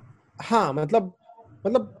 हाँ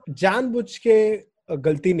मतलब जानबूझ के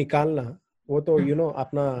गलती निकालना वो तो you know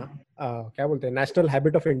अपना क्या बोलते हैं नेशनल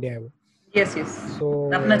हैबिट ऑफ इंडिया है वो. Yes. So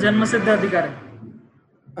अपना जन्मसिद्ध अधिकार है.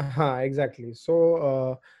 हाँ, exactly.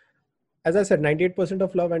 So, as I said, 98%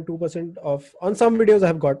 of love and 2% of on some videos I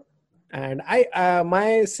have got, and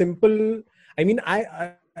my simple, I mean,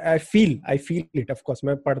 I feel it. Of course,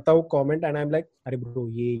 मैं पढ़ता हूँ comment and I'm like, अरे bro,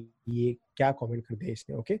 ये क्या comment कर दिया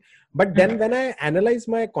इसने, okay? But then when I analyze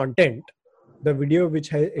my content, the video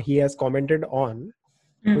which he has commented on,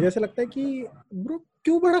 मुझे ऐसा लगता है कि bro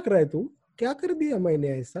क्यों भड़क रहा है तू? क्या कर दिया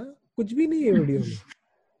मैंने ऐसा? कुछ भी नहीं है वीडियो में.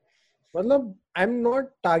 मतलब I'm not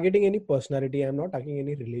targeting any personality, I'm not targeting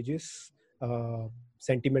any religious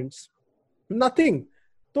sentiments, nothing.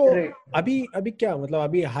 तो अभी क्या मतलब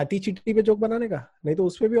अभी हाथी चींटी पे जोक बनाने का, नहीं तो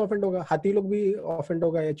उसपे भी ऑफेंड होगा, हाथी लोग भी ऑफेंड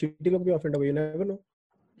होगा या चींटी लोग भी ऑफेंड होगा, you never know.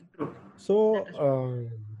 So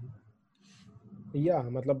yeah,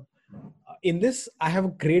 मतलब in this I have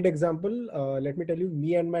a great example. Let me tell you,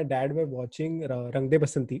 me and my dad were watching रंग दे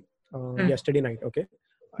बसंती yesterday night, okay?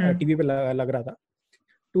 TV पे लग रहा था.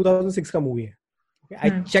 2006 का मूवी है. Okay? I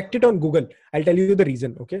checked it on Google. I'll tell you the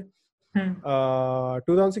reason. Okay.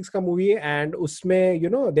 2006 का movie है and उसमें you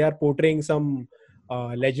know they are portraying some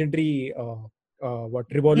legendary what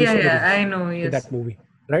revolutionary. Yeah, I know. Yes. In that movie,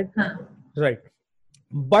 right? Right.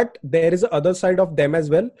 But there is a other side of them as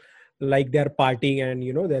well. Like they are partying and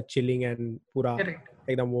you know they are chilling and पूरा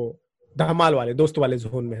एकदम वो धमाल वाले दोस्त वाले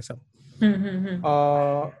zone में सब.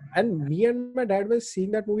 And me and my dad were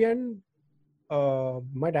seeing that movie and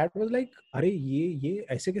my dad was like अरे ये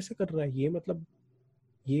ऐसे कैसे कर रहा है, ये मतलब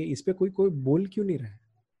ये इस पे कोई बोल क्यों नहीं रहा है.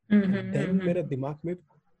 Then मेरे दिमाग में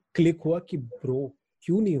क्लिक हुआ कि ब्रो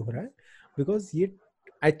क्यों नहीं हो रहा है, because ये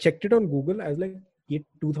I checked it on Google, I was like ये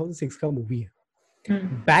 2006 का मूवी है.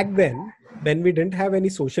 Back then when we didn't have any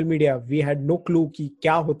social media, we had no clue कि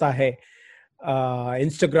क्या होता है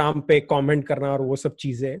Instagram पे comment करना और वो सब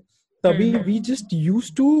चीजें. तभी we just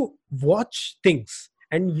used to watch things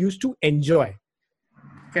and used to enjoy.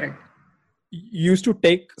 Correct. Used to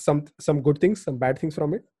take some good things, some bad things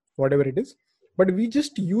from it, whatever it is. But we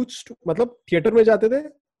just used to, मतलब theatre में जाते थे,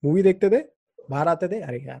 movie देखते थे, बाहर आते थे,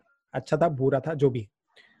 अरे यार अच्छा था, बुरा था, जो भी.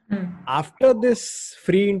 After this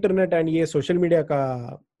free internet and ये social media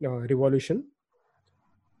का revolution,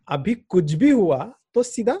 अभी कुछ भी हुआ तो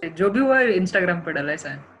सीधा जो भी हुआ Instagram पे डाला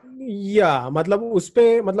है. Yeah, मतलब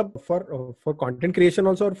उसपे मतलब for content creation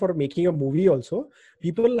also or for making a movie also,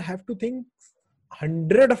 people have to think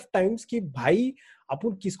 100 of times कि भाई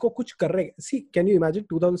अपन किसको कुछ कर रहे हैं. See, can you imagine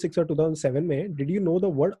 2006 or 2007 में did you know the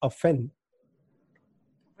word offend?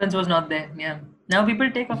 Offense was not there. Yeah. Now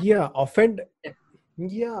people take offense. Yeah, offend.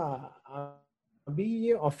 Yeah. अभी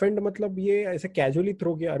ये offend मतलब ये ऐसे casually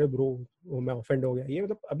throw किया, अरे bro वो मैं offend हो गया, ये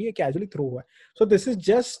मतलब अभी ये casually throw हुआ है. So this is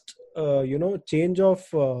just you know change of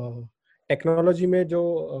technology में जो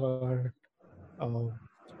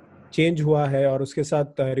चेंज हुआ है और उसके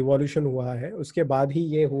साथ रिवॉल्यूशन हुआ है, उसके बाद ही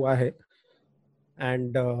ये हुआ है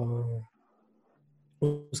एंड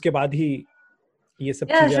उसके बाद ही ये सब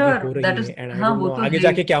चीजें अभी हो रही है एंड आई डोंट नो आगे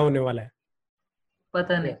जाके क्या होने वाला है,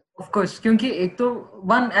 पता नहीं. ऑफ कोर्स क्योंकि एक तो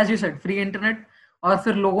one as you said free internet और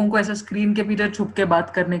फिर लोगों को ऐसा स्क्रीन के पीछे छुप के बात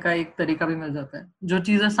करने का एक तरीका भी मिल जाता है. जो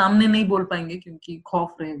चीजें सामने नहीं बोल पाएंगे क्योंकि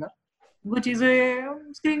खौफ रहेगा, वो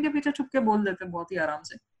चीजें स्क्रीन के पीछे छुप के बोल देते हैं बहुत ही आराम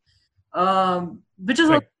से. Which is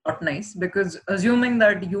not nice because assuming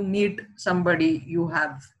that you meet somebody you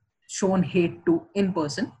have shown hate to in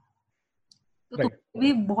person, तो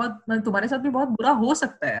भी बहुत तुम्हारे साथ भी बहुत बुरा हो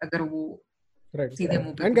सकता है अगर वो सीधे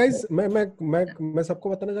मुंह पे. And guys, मैं सबको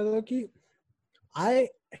बताना चाहता हूँ कि I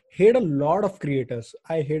hate a lot of creators,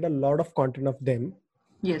 I hate a lot of content of them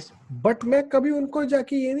Yes. But मैं कभी उनको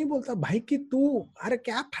जाके ये नहीं बोलता भाई कि तू अरे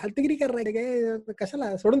क्या फालतूगिरी कर रहे है,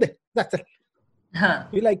 कशाला सोडून दे, जा चल.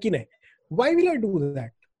 हाँ. You like कि नहीं, why will I do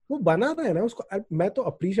that? वो बना रहा है ना उसको. मैं तो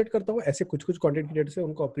अप्रिशिएट करता हूँ ऐसे कुछ कंटेंट क्रिएटर से,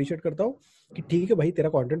 उनको अप्रिशिएट करता हूँ कि ठीक है भाई तेरा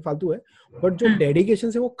कंटेंट फालतू है, बट जो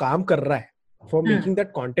डेडिकेशन से वो काम कर रहा है for making that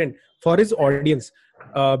content for his audience,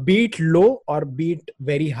 be it low और be it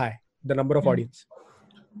very high the number of audience,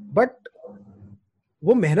 but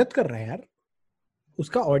वो मेहनत कर रहा है यार,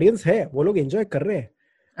 उसका ऑडियंस है, वो लोग एंजॉय कर रहे हैं.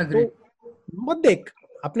 Agree. तो मत देख,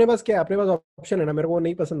 अपने पास क्या है, अपने पास ऑप्शन है ना, मेरे को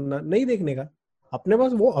नहीं पसंद ना नहीं देखने का, अपने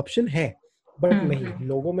पास वो ऑप्शन है. बट नहीं,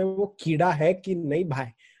 लोगों में वो कीड़ा है कि नहीं भाई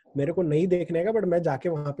मेरे को नहीं देखने का, बट मैं जाके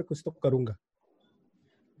वहां पे कुछ तो करूंगा.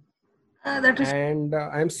 And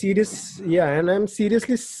I'm serious, yeah, and I'm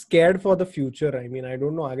seriously scared for the future. I mean, I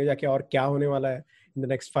don't know आगे जाके और क्या होने वाला है in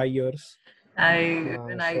the next 5 years.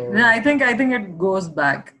 I think it goes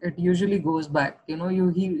back. It usually goes back. You know, you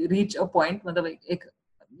reach a point. मतलब एक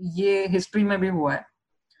ये हिस्ट्री में भी हुआ है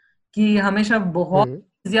कि हमेशा बहुत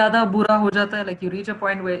ज्यादा बुरा हो जाता है. Like you reach a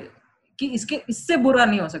point where कि इससे बुरा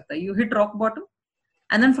नहीं हो सकता. You hit rock bottom,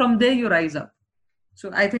 and then from there you rise up. So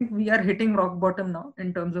I think we are hitting rock bottom now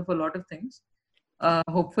in terms of a lot of things.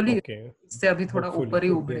 Hopefully इससे अभी थोड़ा ऊपर ही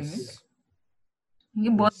उभरेंगे. ये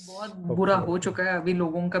बहुत बुरा हो चुका है, अभी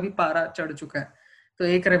लोगों का भी पारा चढ़ चुका है. तो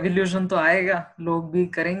एक रेवोल्यूशन तो आएगा, लोग भी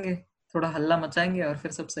करेंगे, थोड़ा हल्ला मचाएंगे और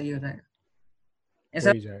फिर सब सही हो जाएगा.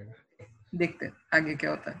 ऐसा देखते हैं आगे क्या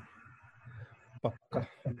होता है. पक्का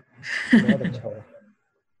बहुत अच्छा होगा.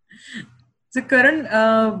 So Karan,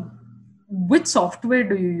 which software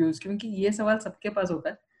do you use? क्योंकि ये सवाल सबके पास होता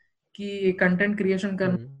है कि कंटेंट क्रिएशन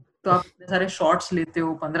करना तो आप इतने सारे शॉर्ट्स लेते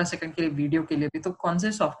हो 15 सेकंड के लिए, वीडियो के लिए भी, तो कौन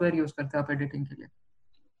से सॉफ्टवेयर यूज करते हो आप एडिटिंग के लिए?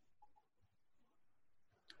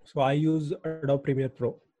 So I use Adobe Premiere Pro,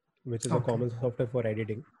 which is a common software for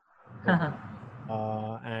editing.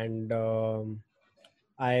 And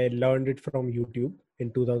I learned it from YouTube in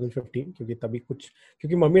 2015,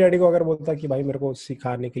 क्योंकि मम्मी डैडी को अगर बोलता कि भाई मेरे को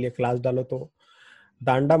सिखाने के लिए क्लास डालो तो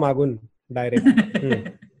दांडा मागून डायरेक्ट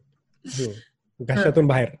घशातून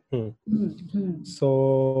बाहेर. So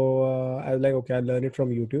I was like okay, I learned it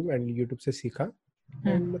from YouTube and YouTube से सीखा,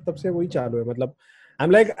 and तब से वही चालू है. मतलब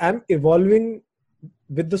I'm evolving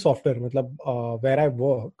with the software. मतलब where I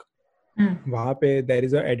work, वहाँ पे there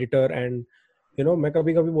is a editor, and you know मैं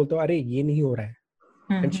कभी कभी बोलता हूँ अरे ये नहीं हो रहा है,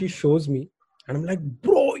 and she shows me and I'm like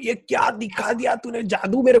bro ये क्या दिखा दिया तूने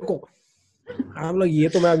जादू मेरे को. I'm like ये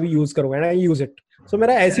तो मैं अभी यूज करूँगा, and I use it. So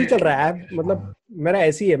मेरा ऐसे ही चल रहा है, मतलब मेरा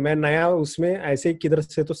ऐसे ही है, मैं नया उसमें ऐसे किधर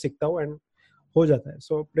से तो सीखता हूँ and हो जाता है.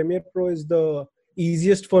 So Premiere Pro is the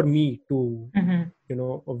easiest for me to you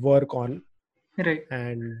know work on. Right.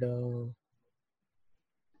 And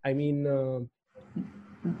I mean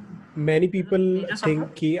many people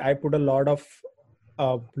think कि I put a lot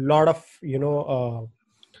of you know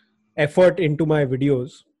effort into my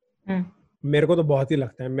videos. मेरे को तो बहुत ही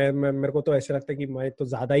लगता है, मेरे को तो ऐसा लगता है कि मैं तो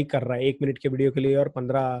ज्यादा ही कर रहा है 1 मिनट के वीडियो के लिए और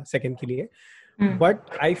 15 सेकंड के लिए.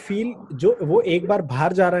 बट आई फील जो वो एक बार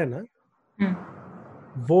बाहर जा रहा है ना,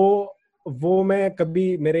 वो मैं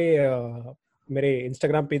कभी मेरे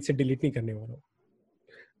इंस्टाग्राम पेज से डिलीट नहीं करने वाला हूँ.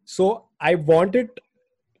 सो आई वांट इट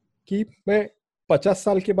कि मैं 50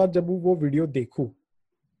 साल के बाद जब वो वीडियो देखूं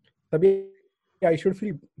तभी आई शुड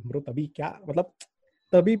फील ब्रो तभी क्या मतलब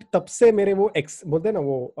तब से मेरे वो बोलते हैं ना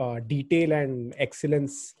वो डिटेल एंड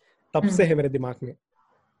एक्सीलेंस तब से है मेरे दिमाग में.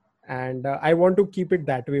 And I want to keep it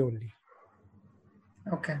that way only.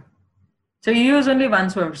 Okay. So you use only one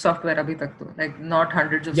software अभी तक तो, like not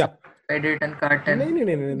hundreds of edit and cut and नहीं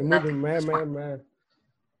मैं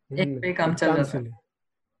एक पे काम चल जाता है.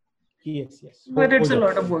 Yes. But it's a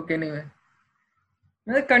lot of work anyway.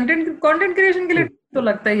 मतलब content creation के लिए तो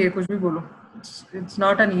लगता ही है, कुछ भी बोलो. It's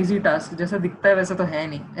not an easy task. जैसा दिखता है वैसा तो है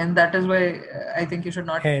नहीं. And that is why I think you should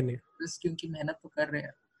not this, क्योंकि मेहनत तो कर रहे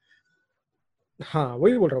हैं. हाँ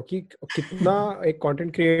वही बोल रहा हूँ कि कितना एक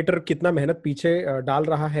कंटेंट क्रिएटर कितना मेहनत पीछे डाल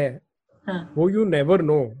रहा है, वो you never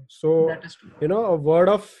know. So you know a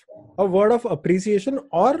word of appreciation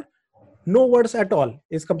or no words at all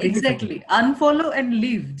is completely exactly fine. Unfollow and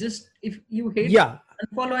leave. Just if you hate,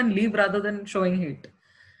 unfollow and leave rather than showing hate.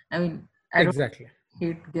 I mean, I don't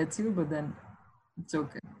hate gets you, but then it's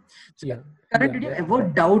okay. So, Karan, did you ever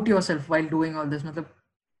doubt yourself while doing all this? मतलब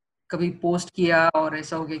कभी post किया और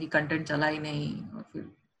ऐसा हो गया कि content चला ही नहीं, और फिर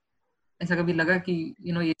ऐसा कभी लगा कि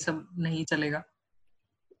you know ये सब नहीं चलेगा?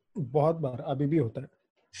 बहुत बार, अभी भी होता है.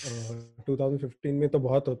 2015 में तो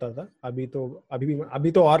बहुत होता था, अभी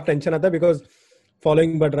तो और टेंशन आता है बिकॉज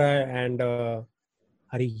फॉलोइंग बढ़ रहा है एंड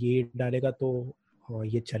अरे ये डालेगा तो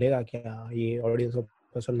ये चलेगा क्या, ये ऑडियंस को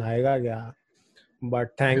पसंद आएगा क्या,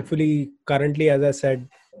 but thankfully currently, as I said,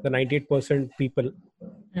 the 98% people,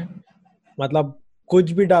 मतलब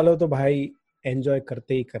कुछ भी डालो तो भाई एंजॉय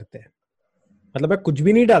करते ही करते हैं. मतलब मैं कुछ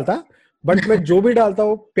भी नहीं डालता, बट मैं जो भी डालता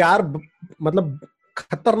हूँ प्यार मतलब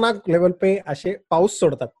खतरनाक लेवल पे असे पाऊस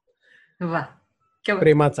सोडतात. वाह, क्या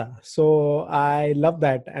प्रेमाचा. So I love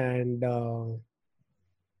that. And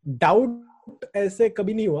doubt ऐसे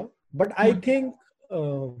कभी नहीं हुआ, but I think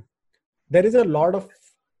there is a lot of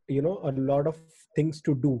a lot of things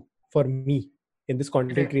to do for me in this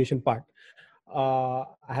content creation part.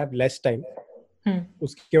 I have less time.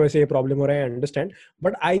 उसकी वजह से ये problem हो रहा है, अंडरस्टैंड.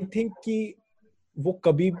 बट आई थिंक कि वो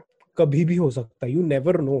कभी भी हो सकता है. You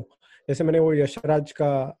never know. जैसे मैंने वो यशराज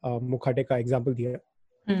का मुखाटे का एग्जांपल दिया.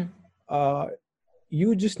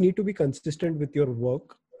 You just need to be consistent with your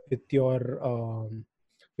work, with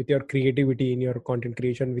your creativity in your content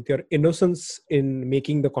creation, with your innocence in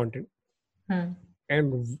making the content.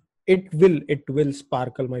 And it will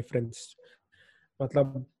sparkle, my friends.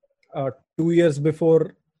 मतलब 2 years before,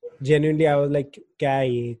 genuinely I was like, क्या है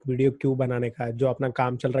ये video क्यों बनाने का, जो अपना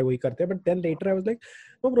काम चल रहा है वही करते हैं. But then later I was like,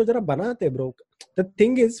 no bro, जरा बनाते bro. The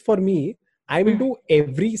thing is, for me, I'm into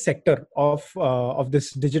every sector of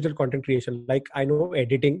this digital content creation. Like I know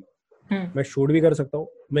editing, मैं शूट भी कर सकता हूँ,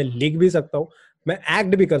 मैं लिख भी सकता हूँ, मैं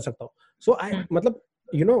एक्ट भी कर सकता हूँ. So I मतलब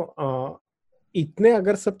इतने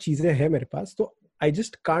अगर सब चीजें हैं मेरे पास, तो I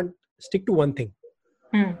just can't stick to one thing.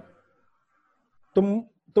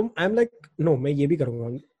 तुम आई एम लाइक, नो मैं ये भी करूंगा.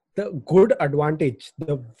 The good advantage,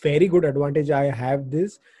 the very good advantage I have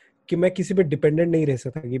this, कि मैं किसी पे डिपेंडेंट नहीं रह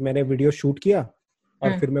सकता. कि मैंने वीडियो शूट किया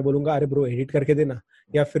और फिर मैं बोलूंगा अरे ब्रो एडिट करके देना,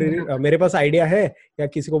 या फिर मेरे पास आइडिया है, या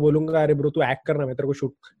किसी को बोलूंगा अरे ब्रो तू एक्ट करना, मैं तेरे को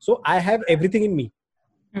shoot. So I have everything in me.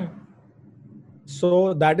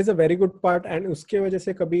 So that is a very good part. And उसके वजह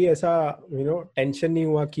से कभी ऐसा टेंशन नहीं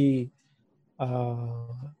हुआ कि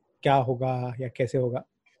क्या होगा या कैसे होगा.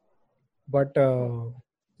 बट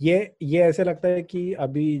ये ऐसे लगता है कि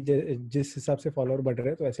अभी जिस हिसाब से फॉलोअर बढ़ रहे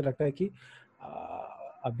हैं, तो ऐसे लगता है कि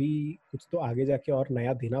अभी कुछ तो आगे जाके और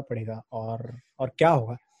नया देना पड़ेगा, और क्या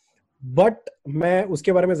होगा. बट मैं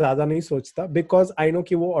उसके बारे में ज्यादा नहीं सोचता, बिकॉज आई नो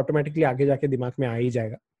कि वो ऑटोमेटिकली आगे जाके दिमाग में आ ही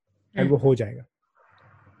जाएगा एंड वो हो जाएगा.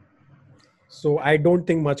 So I don't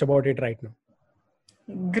think much about it right now.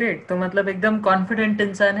 Great. तो मतलब एकदम कॉन्फिडेंट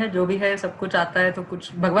इंसान है, जो भी है सब कुछ आता है, तो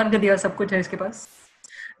कुछ भगवान का दिया सब कुछ है इसके पास.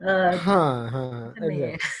 हाँ हाँ,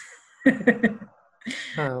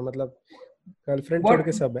 मतलब गर्लफ्रेंड छोड़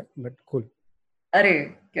के सब है, बट कूल. अरे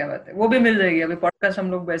क्या बात है, वो भी मिल जाएगी. अभी पॉडकास्ट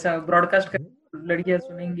हम लोग वैसा ब्रॉडकास्ट कर, लड़कियां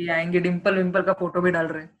सुनेंगी, आएंगे, डिम्पल विम्पल का फोटो भी डाल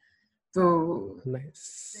रहे हैं. तो nice.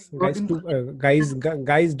 guys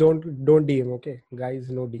don't DM, okay guys,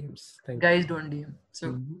 no DMs. Thank guys don't DM. So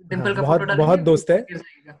Dimple का बहुत फोटो डालेंगे, बहुत दोस्त है.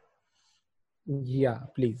 जाएगा. Yeah,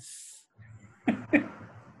 please.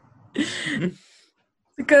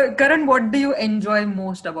 Karan, what do you enjoy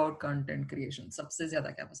most about content creation? सबसे ज्यादा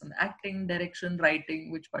क्या पसंद है? Acting, direction, writing,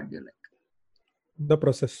 which part do you like? The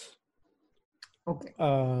process. Okay.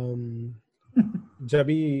 जब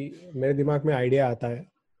भी मेरे दिमाग में आइडिया आता है,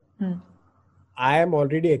 I am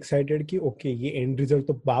already excited कि okay, ये एंड रिजल्ट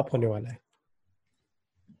तो बाप होने वाला है.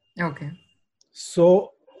 Okay. So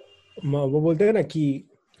वो बोलते हैं ना कि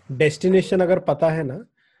डेस्टिनेशन अगर पता है ना,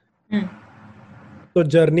 तो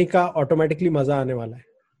जर्नी का ऑटोमेटिकली मजा आने वाला है,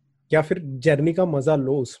 या फिर जर्नी का मजा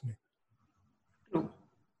लो उसमें.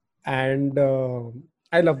 And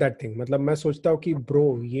I love that thing. मतलब मैं सोचता हूँ कि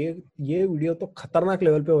ब्रो ये वीडियो तो खतरनाक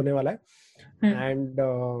लेवल पे होने वाला है. And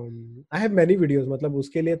I have many videos. मतलब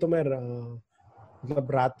उसके लिए तो मैं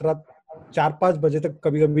मतलब रात 4-5 बजे तक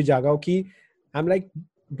कभी कभी जागा हूँ कि आई एम लाइक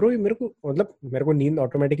ब्रो, मेरे को नींद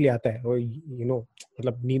ऑटोमेटिकली आता है.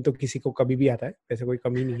 मतलब नींद तो किसी को कभी भी आता है, ऐसे कोई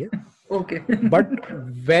कमी नहीं है. Okay. But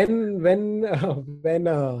when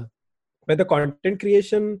the content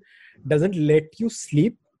creation doesn't let you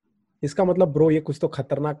sleep, इसका मतलब ब्रो ये कुछ तो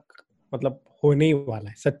खतरनाक मतलब होने ही वाला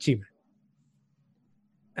है सच्ची में.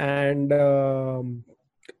 And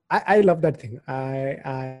I love that thing.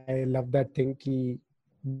 I love that thing कि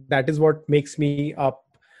that is what makes me up.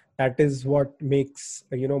 That is what makes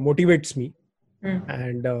motivates me.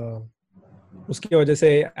 And उसकी वजह से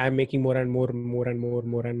I am making more and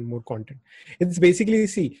more content. It's basically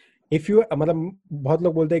see, if you मतलब बहुत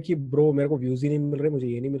लोग बोलते हैं कि ब्रो मेरे को व्यूज ही नहीं मिल रहे, मुझे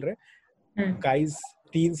ये नहीं मिल रहे. गाइस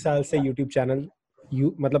 3 साल से यूट्यूब चैनल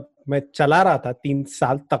मतलब मैं चला रहा था 3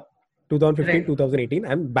 साल तक, 2015 2018.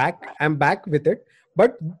 I am back with it,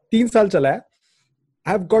 but 3 साल चला है.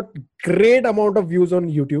 I have got great amount of views on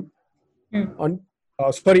YouTube, on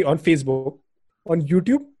Facebook. On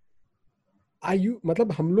YouTube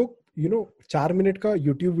मतलब हम लोग 4 मिनट का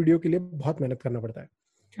YouTube वीडियो के लिए बहुत मेहनत करना पड़ता है.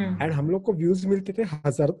 एंड हम लोग को व्यूज मिलते थे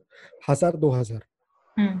 1000 2000.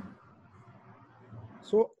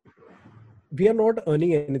 So we are not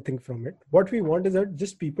earning anything from it. What we want is that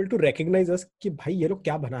just people to recognize us कि भाई ये लोग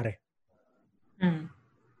क्या बना रहे हैं.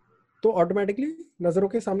 तो ऑटोमेटिकली नजरों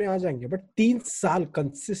के सामने आ जाएंगे. बट 3 साल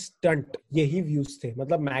कंसिस्टेंट यही व्यूज थे.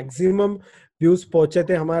 मतलब मैक्सिमम व्यूज पहुंचे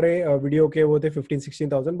थे हमारे वीडियो के वो थे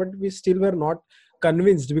 15-16,000. But we still were not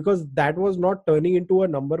convinced because that was not turning into a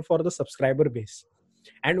number for the subscriber base.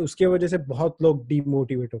 And उसके वजह से बहुत लोग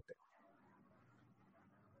डीमोटिवेट होते.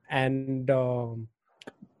 एंड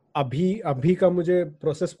अभी का मुझे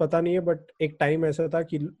प्रोसेस पता नहीं है. बट एक टाइम ऐसा था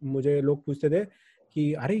कि मुझे लोग पूछते थे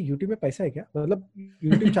कि अरे YouTube में पैसा है क्या, मतलब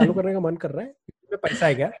YouTube चालू करने का मन कर रहा है, YouTube में पैसा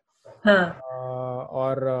है क्या.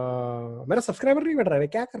 और मेरा सब्सक्राइबर नहीं बढ़ रहा है,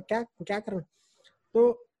 क्या कर.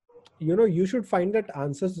 तो you should find that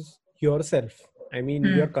answers yourself. I mean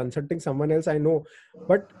you are consulting someone else, I know,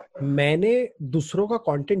 but मैंने दूसरों का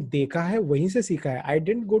कंटेंट देखा है, वहीं से सीखा है. I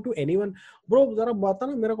didn't go to anyone, bro जरा बता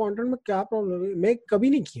ना मेरा कंटेंट में क्या प्रॉब्लम है, मैं कभी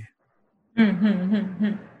नहीं किया.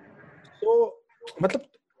 तो मतलब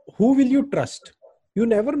who will you trust? You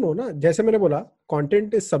never know ना. जैसे मैंने बोला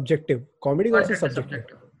content is subjective, comedy is also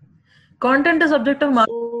subjective. Content is subjective,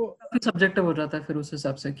 subjective हो जाता है फिर उस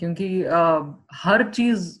हिसाब से, क्योंकि हर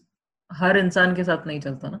चीज हर इंसान के साथ नहीं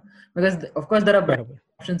चलता ना. Because of course there are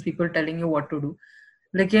options, people telling you what to do,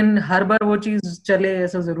 लेकिन हर बार वो चीज चले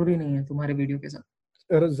ऐसा जरूरी नहीं है तुम्हारे वीडियो के साथ.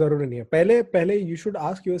 जरूरी नहीं है. पहले you should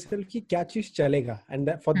ask yourself कि क्या चीज चलेगा,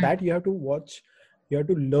 and for that you have to watch, you have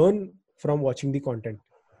to learn from watching the content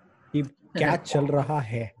कि क्या चल रहा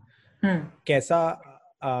है, कैसा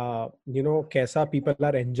कैसा people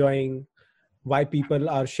are enjoying, why people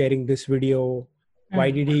are sharing this video, why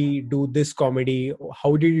did he do this comedy,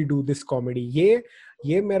 how did he do this comedy.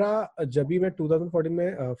 ये मेरा जब भी मैं 2014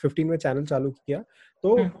 में 15 में चैनल चालू किया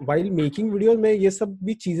तो while making videos में ये सब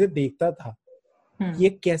भी चीजें देखता था. ये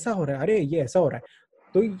कैसा हो रहा है, अरे ये ऐसा हो रहा है.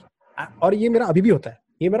 तो और ये मेरा अभी भी होता है,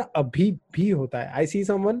 ये मेरा अभी भी होता है. I see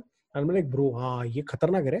someone and I'm like bro हाँ ये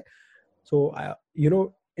खतरनाक है. So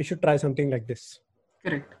you should try something like this.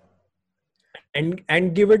 Correct.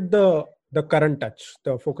 And give it the current touch,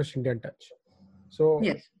 the focused Indian touch. So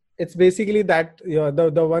yes, it's basically that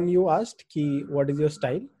the one you asked ki what is your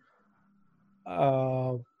style.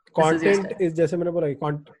 Content is जैसे मैंने बोला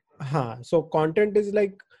हाँ. So content is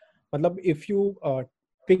like मतलब if you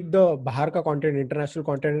pick the बाहर का content, international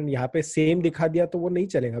content, यहाँ पे same दिखा दिया तो वो नहीं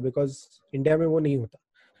चलेगा because इंडिया में वो नहीं होता.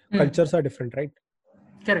 Cultures are different, right?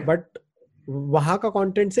 Correct. But वहाँ का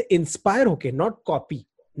कंटेंट से इंस्पायर होके, नॉट कॉपी.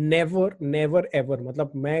 Never ever.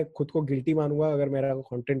 मतलब मैं खुद को गिल्टी मानूंगा अगर मेरा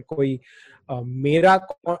कंटेंट कोई मेरा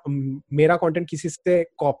कंटेंट किसी से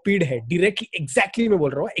कॉपीड है डायरेक्टली. एग्जैक्टली मैं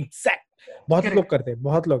बोल रहा हूँ, एग्जैक्ट. बहुत लोग करते हैं,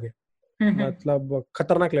 बहुत लोग हैं मतलब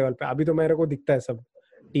खतरनाक लेवल पे. अभी तो मेरे को दिखता है सब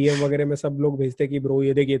टीएम वगैरह में सब लोग भेजते कि ब्रो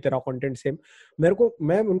ये देखिए तेरा कंटेंट सेम.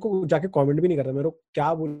 मैं उनको जाके कमेंट भी नहीं करता. मेरे को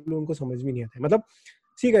क्या बोलूं उनको समझ में नहीं आता. मतलब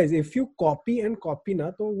see guys, if you copy ना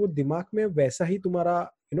तो वो दिमाग में वैसा ही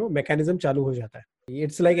तुम्हारा मैकेनिज्म चालू हो जाता है.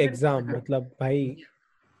 It's like exam. मतलब भाई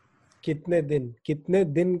कितने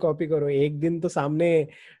दिन कॉपी करो. एक दिन तो सामने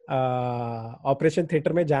ऑपरेशन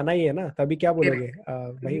थिएटर में जाना ही है ना, तभी क्या बोलोगे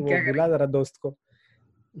भाई वो बुला जरा दोस्त को.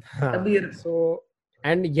 हाँ. सो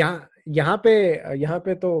एंड यहाँ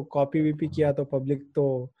पे तो कॉपी वीपी किया तो पब्लिक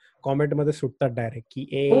तो कमेंट मध्ये सुटतात डायरेक्ट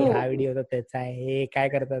की हा व्हिडिओ तर त्याचा आहे, काय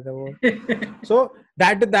करतात वो. So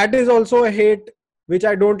that is also a hate which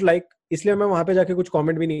I don't like. इसलिए मैं वहां पे जाके कुछ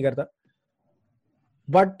कमेंट भी नहीं करता.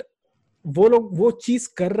 बट वो लोग वो चीज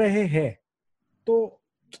कर रहे हैं तो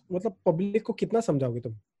मतलब पब्लिक को कितना समझाओगे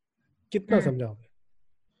तुम, कितना समझाओगे.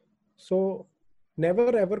 सो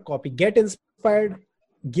never ever copy. Get inspired,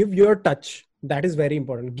 give your touch. That is very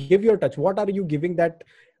important. Give your touch. What are you giving that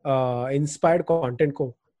inspired content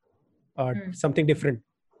को? Something different.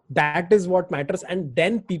 That is what matters. And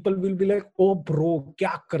then people will be like, oh bro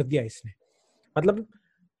क्या कर दिया इसने. मतलब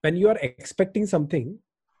when you are expecting something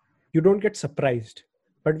you don't get surprised,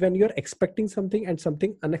 but when you are expecting something and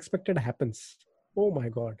something unexpected happens, oh my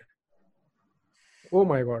god,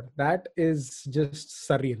 that is just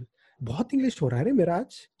surreal. बहुत English हो रहा है रे मेरा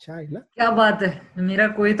आज. क्या बात है, मेरा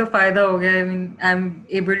कोई तो फायदा हो गया. I mean I'm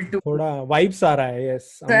able to थोड़ा वाइब्स आ रहा है.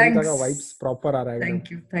 यस, अमृता का वाइब्स प्रॉपर आ रहा है.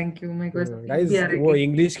 Thank you. मेरे को गाइस वो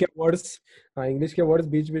इंग्लिश के वर्ड्स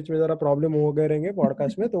बीच में जरा प्रॉब्लम हो गए रहेंगे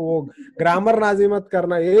पॉडकास्ट में, तो वो ग्रामर नाजी मत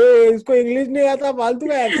करना. ये इसको इंग्लिश नहीं आता फालतू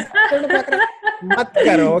का एक्सेंट मत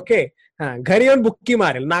करो. ओके हाँ, घरी येऊन बुक्की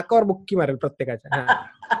मारेल, नाकावर बुक्की मारेल प्रत्येकाच्या.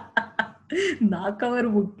 नाकावर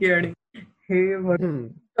बुक्की आणि हे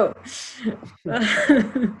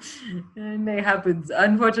and it happens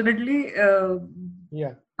unfortunately.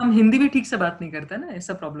 हम हिंदी भी ठीक से बात नहीं करते ना,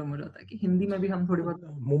 ऐसा प्रॉब्लम हो जाता है कि हिंदी में भी हम थोड़ी बहुत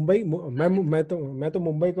मुंबई मैं तो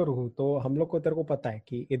मुंबई को हूँ, तो हम लोग को तेरे को पता है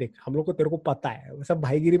कि ये देख, हम लोग को तेरे को पता है वो सब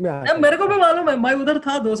भाईगिरी में आता है। मेरे को भी मालूम है, मैं उधर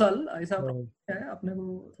था 2 साल, ऐसा है अपने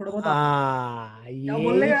को थोड़ा बहुत क्या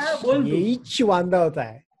बोलने का है, बोल तू। यही वांदा होता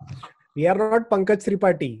है। We are not Pankaj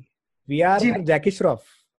Tripathi, we are Jackie Shroff.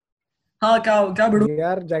 हाँ क्या बिड़ू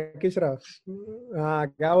यार जैकी श्रॉफ, हाँ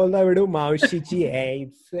क्या बोलता है बिड़ू, मावशीची है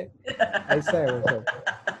इससे, ऐसा है वो सब,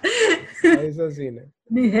 ऐसा सीन है।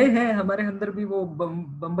 नहीं है हमारे अंदर भी वो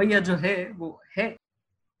बम्बईया जो है वो है।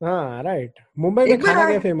 हाँ राइट। मुंबई में खाना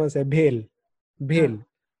क्या फेमस है? भेल, भेल।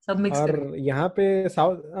 सब मिक्स और यहाँ पे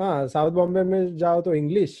साउथ बॉम्बे में जाओ तो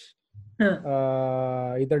इंग्लिश,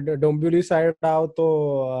 इधर डोंबिवली साइड आओ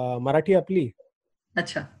तो मराठी आपली,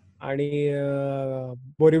 अच्छा, आणि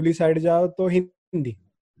बोरिवली साइड जाओ तो हिंदी,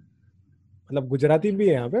 मतलब गुजराती भी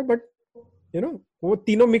है यहाँ पे, बट वो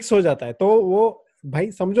तीनों मिक्स हो जाता है। तो वो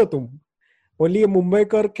भाई समझो तुम, ओनली मुंबई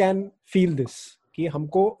कर कैन फील दिस, कि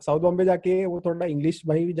हमको साउथ बॉम्बे जाके वो थोड़ा इंग्लिश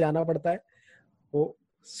भाई भी जाना पड़ता है, वो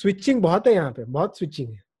स्विचिंग बहुत है यहाँ पे, बहुत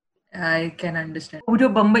स्विचिंग है। I can understand. वो जो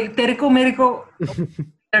बम्बई तेरे को मेरे को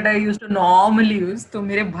that I used to normally use, तो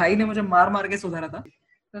मेरे भाई ने मुझे मार के सुधारा था।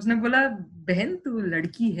 तो उसने बोला बहन तू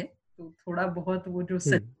लड़की है तो थोड़ा बहुत वो जो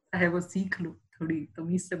सच्चा है वो सीख लो, थोड़ी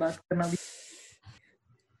तमीज से बात करना भी।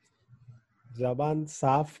 जबान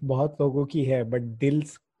साफ बहुत लोगों की है बट दिल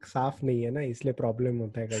साफ नहीं है ना, इसलिए प्रॉब्लम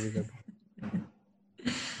होता है कभी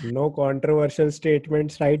कभी। No controversial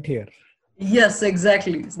statements right here. Yes,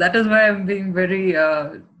 exactly. That is why I'm being very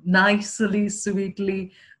nicely,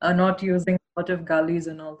 sweetly, not using a lot of galis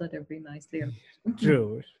and all that. Very nicely.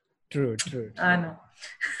 True. I know.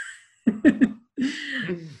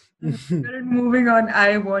 Moving on,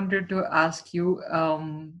 I wanted to ask you,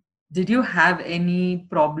 did you have any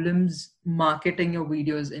problems marketing your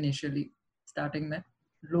videos initially, starting में?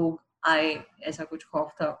 लोग आए, ऐसा कुछ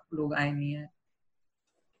खौफ था, लोग आए नहीं है?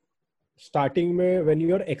 Starting में when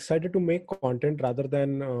you are excited to make content rather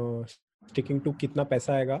than sticking to कितना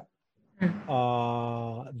पैसा आएगा,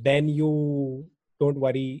 then you don't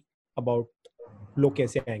worry about लोग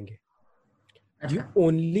कैसे आएंगे. You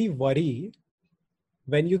only worry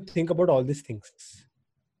when you think about all these things.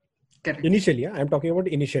 Correct. Initially, I'm talking about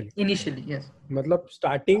initially. Initially, yes. मतलब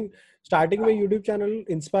starting में YouTube channel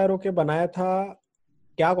inspire होके बनाया था,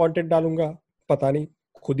 क्या कंटेंट डालूंगा पता नहीं,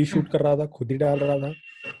 खुद ही शूट कर रहा था, खुद ही डाल रहा था,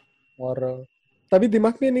 और तभी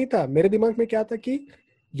दिमाग में नहीं था, मेरे दिमाग में क्या था कि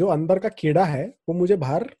जो अंदर का कीड़ा है वो मुझे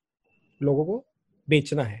बाहर लोगों को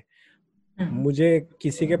बेचना है, मुझे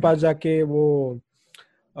किसी के पास जाके वो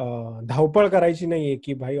धावपड़ करायची नहीं है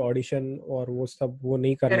कि भाई ऑडिशन और वो सब वो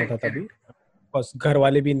नहीं करना था तभी, बस घर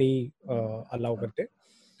वाले भी नहीं अलाउ करते।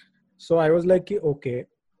 सो आई वाज लाइक कि ओके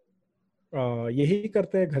यही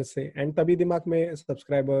करते हैं घर से, एंड तभी दिमाग में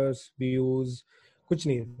सब्सक्राइबर्स व्यूज कुछ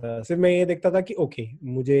नहीं था, सिर्फ मैं ये देखता था कि ओके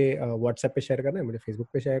मुझे व्हाट्सएप पे शेयर करना है, मुझे फेसबुक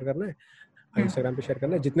पे शेयर करना है, इंस्टाग्राम पे शेयर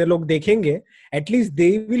करना है, जितने लोग देखेंगे at least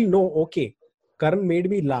they will know okay Karan made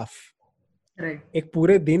me laugh. एक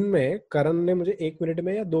पूरे दिन में करण ने मुझे 1 मिनट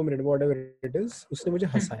में या 2 मिनट व्हाटएवर इट इज उसने मुझे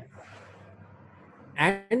हंसाया,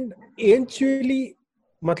 एंड इवेंचुअली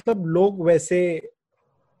मतलब लोग वैसे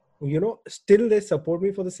still they support me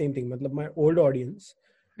for the same thing, मतलब my old audience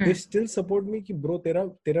they still support me कि bro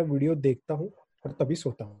तेरा वीडियो देखता हूँ और तभी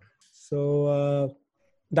सोता हूँ। So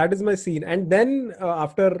that is my scene, and then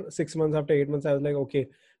after 6 months after 8 months I was like okay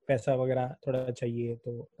पैसा वगैरह थोड़ा चाहिए,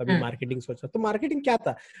 तो तभी मार्केटिंग सोचा। तो मार्केटिंग क्या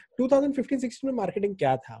था 2015-16 में? मार्केटिंग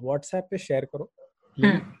क्या था? व्हाट्सएप पे शेयर करो,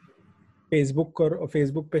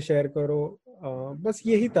 फेसबुक पे शेयर करो, बस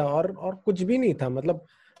यही था, और कुछ भी नहीं था, मतलब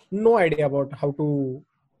no idea about how to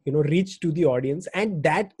reach to the audience, and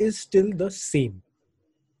that is still the same.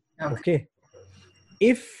 Okay,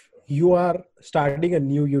 if you are starting a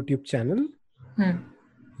new YouTube channel,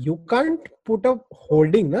 you can't put up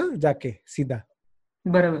holding ना जाके सीधा,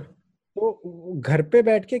 बराबर। तो घर पे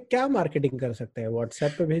बैठ के क्या मार्केटिंग कर सकते हैं?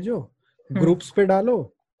 व्हाट्सएप पे भेजो, ग्रुप्स पे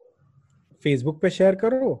डालो, फेसबुक पे शेयर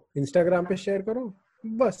करो, इंस्टाग्राम पे शेयर करो,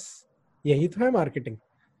 बस यही तो है मार्केटिंग।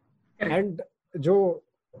 एंड जो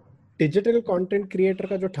डिजिटल कंटेंट क्रिएटर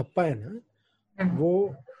का जो ठप्पा है ना,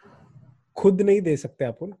 वो खुद नहीं दे सकते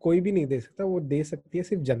अपन, कोई भी नहीं दे सकता, वो दे सकती है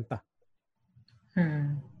सिर्फ जनता।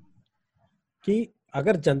 कि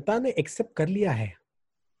अगर जनता ने एक्सेप्ट कर लिया है,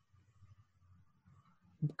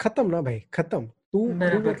 खत्म ना भाई, खत्म। तू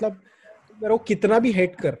मतलब मेरे को कितना भी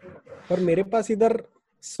हेट कर, पर मेरे पास इधर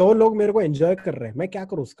 100 लोग मेरे को एंजॉय कर रहे हैं, मैं क्या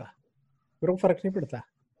करूँ उसका? मेरे को फर्क नहीं पड़ता।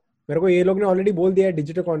 मेरे को ये लोग ने ऑलरेडी बोल दिया है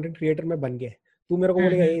डिजिटल कंटेंट क्रिएटर में बन गया, तू मेरे को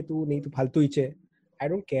बोलेगा ये तू नहीं, तू फालतू ही है, I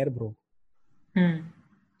don't care bro.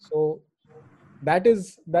 So that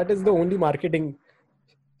is the only marketing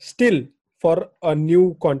still for a new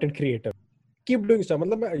content creator, keep doing stuff.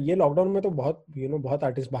 मतलब ये लॉकडाउन में तो बहुत बहुत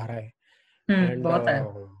आर्टिस्ट बाहर आए एंड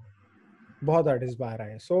बहुत आर्टिस्ट बाहर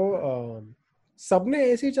आए. सो सबने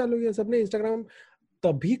ऐसे ही चालू किया, सबने इंस्टाग्राम.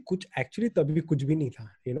 तभी कुछ भी नहीं था,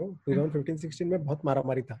 2015-16 में बहुत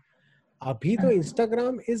मारामारी था. अभी तो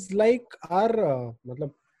इंस्टाग्राम इज लाइक आर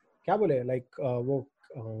मतलब क्या बोले, लाइक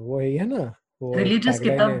वो है ना, वो रिलीजियस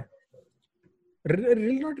किताब,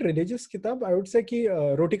 नॉट रिलीजियस किताब, आई वुड से कि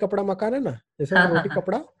रोटी कपड़ा मकान है ना, जैसे हाँ, रोटी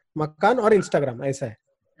कपड़ा मकान और इंस्टाग्राम ऐसा है.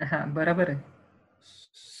 हाँ, बराबर है.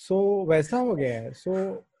 सो वैसा हो गया है.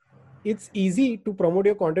 सो it's easy to promote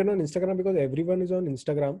your content on Instagram because everyone is on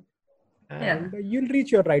Instagram and you'll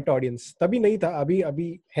reach your right audience. तभी नहीं था, अभी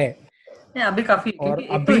है. अभी काफी, क्योंकि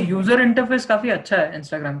एक तो यूजर इंटरफेस काफी अच्छा है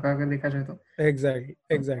इंस्टाग्राम का अगर देखा जाए तो.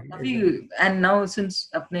 एग्जैक्टली. एंड नाउ सिंस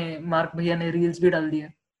अपने मार्क भैया ने रील्स भी डाल दिया,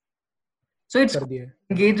 सो इट्स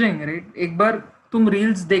एंगेजिंग, राइट? एक बार तुम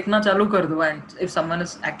रील्स देखना चालू कर दो and if someone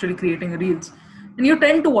is actually creating reels and you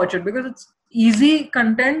tend to watch it because it's easy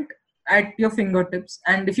content at your fingertips,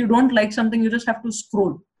 and if you don't like something you just have to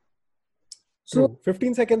scroll. So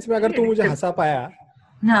 15 seconds में अगर तू मुझे हंसा पाया,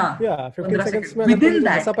 हाँ, 15 seconds में अगर तू मुझे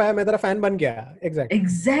हंसा पाया, मैं तेरा फैन बन गया.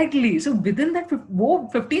 Exactly. So within that, वो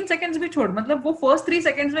 15 seconds भी छोड़, मतलब वो first 3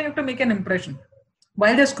 seconds में you have to make an impression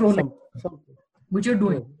while they're scrolling, which you're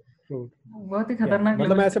doing. बहुत ही खतरनाक.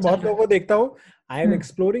 मतलब मैं ऐसे बहुत लोगों को देखता हूँ. I am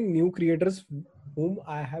exploring new creators whom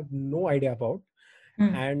I have no idea about.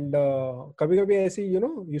 And कभी-कभी ऐसे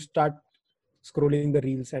you start scrolling the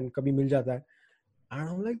reels and कभी मिल जाता है and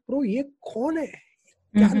I'm like bro ये कौन है,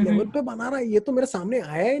 क्या लेवल पे बना रहा है, ये तो मेरे सामने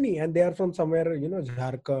आया ही नहीं. And they are from somewhere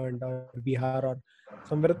Jharkhand or Bihar or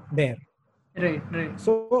somewhere there. Right.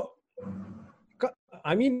 So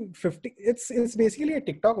I mean 50 it's basically a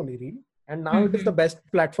TikTok only reel, and now it is the best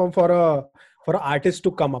platform for a artist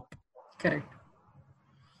to come up. Correct.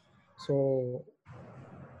 So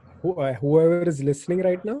whoever is listening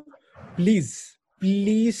right now, please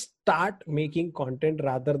start making content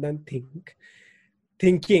rather than thinking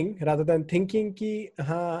कि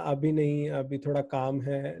हाँ अभी नहीं, अभी थोड़ा काम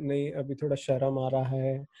है, नहीं अभी थोड़ा शर्म आ रहा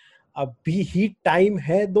है. अभी ही टाइम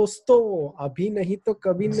है दोस्तों, अभी नहीं तो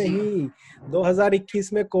कभी नहीं.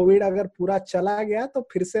 2021 में कोविड अगर पूरा चला गया तो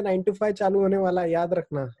फिर से 9 to 5 चालू होने वाला, याद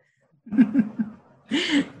रखना.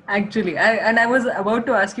 Actually, I was about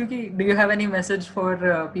to ask you कि do you have any message for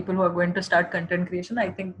people who are going to start content creation? I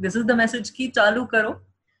think this is the message कि चालू करो,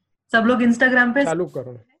 सब लोग Instagram पे चालू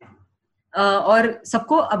करो. और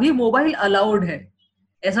सबको अभी मोबाइल अलाउड है.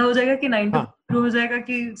 ऐसा हो जाएगा कि 9 to 5 हो जाएगा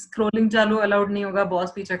कि स्क्रोलिंग चालू अलाउड नहीं होगा,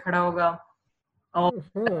 बॉस पीछे खड़ा होगा और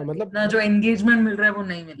मतलब ना जो एंगेजमेंट मिल रहा है वो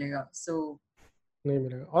नहीं मिलेगा. So नहीं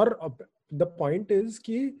मिलेगा. और the point is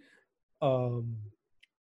कि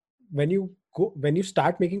when you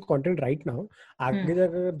start making content right now, आगे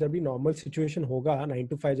जाकर जब भी नॉर्मल सिचुएशन होगा, 9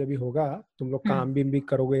 to 5 जब भी होगा, तुम लोग काम भी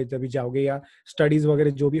करोगे, जब भी जाओगे या स्टडीज वगैरह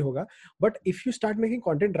जो भी होगा, but if you start making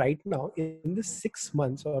content right now in the 6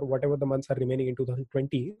 months or whatever the months are remaining in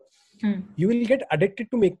 2020, you will get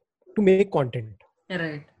addicted to make content.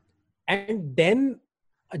 Right. And then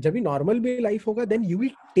जब भी नॉर्मल भी लाइफ होगा, then you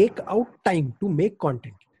will take out time to make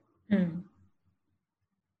content.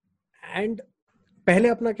 And पहले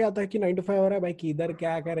अपना क्या था कि 9 to 5 हो रहा है भाई, किधर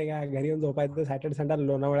क्या करेगा, घरी येऊन झोपायचं, सॅटर्डे संडे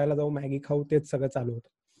लोणावळ्याला जाऊ, मॅगी खाऊ, तेच सगळं चालू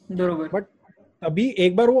होतं. बरोबर. बट अभी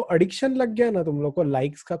एक बार वो एडिक्शन लग गया ना तुम लोग को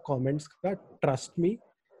लाइक्स का, कमेंट्स का, trust me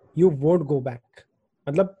you won't go back.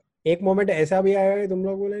 मतलब एक मोमेंट ऐसा भी आएगा तुम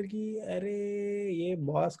लोग बोले कि अरे ये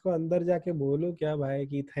बॉस को अंदर जाके बोलूं क्या भाई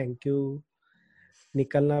कि थैंक यू,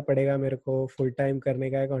 निकलना पड़ेगा मेरे को, फुल टाइम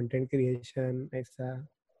करने का है कंटेंट क्रिएशन ऐसा.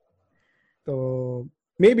 तो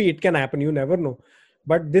maybe it can happen, you never know,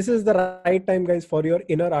 but this is the right time guys for your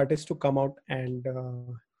inner artist to come out and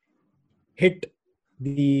hit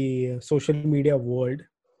the social media world.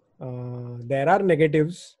 There are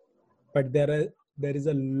negatives, but there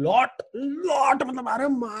is a lot मतलब अरे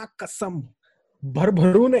माँ कसम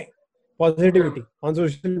भरभरून है positivity on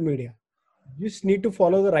social media. You just need to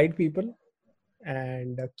follow the right people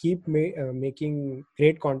and keep making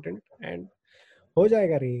great content and हो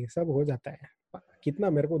जाएगा रे, सब हो जाता है. कितना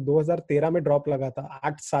मेरे को 2013 में ड्रॉप लगा था,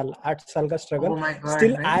 8 साल का struggle.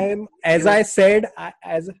 Still I am as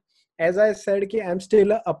I said कि I am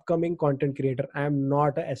still a upcoming content creator. I am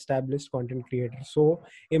not a established content creator. So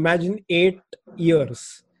imagine 8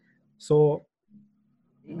 years. So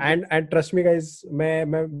and trust me guys,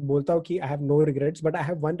 मैं बोलता हूँ कि I have no regrets, but I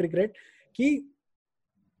have one regret कि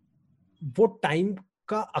वो time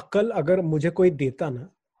का अकल अगर मुझे कोई देता ना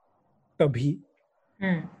तभी,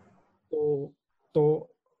 तो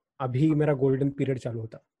अभी मेरा गोल्डन पीरियड चालू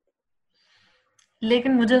होता.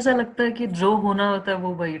 लेकिन मुझे ऐसा लगता है कि जो होना होता है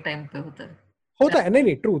वो वही टाइम पे होता है. होता है.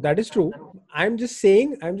 नहीं, true, that is true. I am just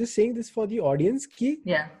saying this for the audience कि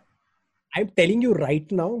Yeah. I am telling you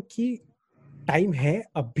right now कि टाइम है,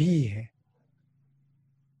 अभी है.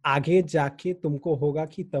 आगे जाके तुमको होगा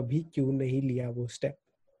कि तभी क्यों नहीं लिया वो स्टेप.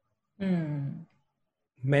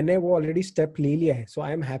 मैंने वो ऑलरेडी स्टेप ले लिया है, so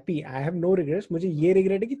I am happy. I have no regrets. मुझे ये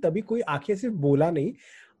रिग्रेट है कि तभी कोई आके सिर्फ बोला नहीं.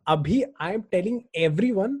 अभी आई एम टेलिंग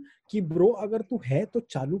एवरीवन कि ब्रो, अगर तू है तो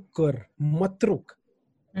चालू कर, मत रुक.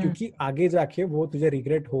 क्योंकि आगे जाके वो तुझे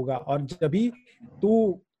रिग्रेट होगा. और जब भी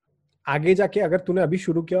तू आगे जाके, अगर तूने अभी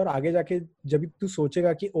शुरू किया और आगे जाके जब भी तू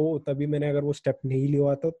सोचेगा कि ओ तभी मैंने अगर वो स्टेप नहीं लिया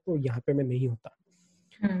होता तो यहाँ पे मैं नहीं होता.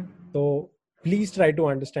 तो प्लीज ट्राई टू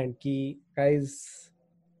अंडरस्टैंड कि guys,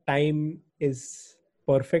 time is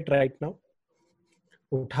perfect right now.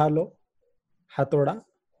 उठा लो हथौड़ा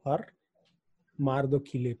और मार दो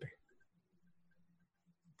किले पे.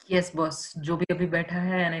 Yes, boss. जो भी अभी बैठा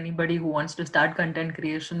है and anybody who wants to start content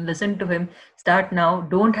creation, listen to him. Start now.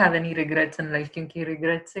 Don't have any regrets in life क्योंकि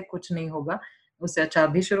regrets से कुछ नहीं होगा. उससे अच्छा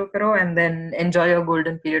अभी शुरू करो and then enjoy your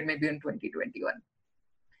golden period maybe in 2021.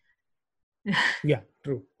 Yeah,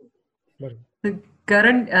 true. So,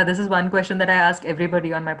 Karan, this is one question that I ask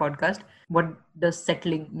everybody on my podcast. What does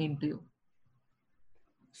settling mean to you?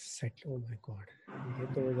 Set, oh my God, ये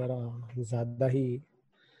तो जरा ज्यादा ही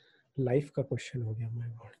life का question हो गया. My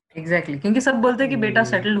God. Exactly. क्योंकि सब बोलते हैं कि बेटा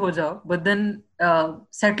सेटल हो जाओ, but then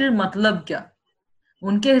सेटल मतलब क्या?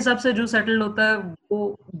 उनके हिसाब से जो सेटल होता है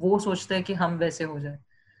वो सोचते हैं कि हम वैसे हो जाए.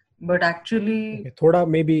 But actually, okay, थोड़ा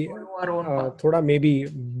may be follow our own path. थोड़ा मे बी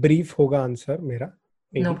ब्रीफ होगा आंसर मेरा.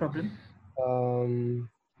 No problem.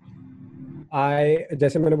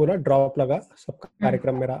 जैसे मैंने बोला, ड्रॉप लगा, सब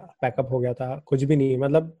कार्यक्रम मेरा पैकअप हो गया था, कुछ भी नहीं.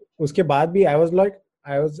 मतलब उसके बाद भी आई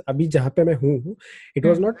वाज अभी जहाँ पे मैं हूँ, it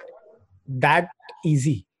was not that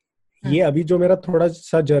easy. ये अभी जो मेरा थोड़ा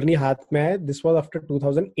सा जर्नी हाथ में है, दिस वाज आफ्टर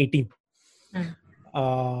 2018.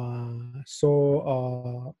 सो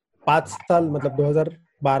 5 साल, मतलब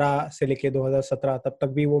 2012 से लेके 2017 तब तक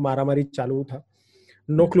भी वो मारामारी चालू था.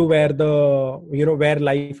 No clue where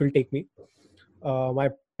life will take me. My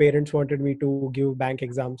parents wanted me to give bank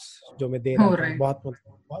exams, जो मैं दे रहा था.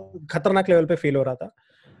 बहुत खतरनाक लेवल पे फेल हो रहा था.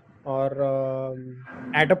 और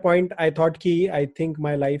at a point I thought कि I think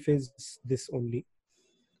my life is this only,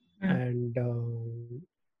 and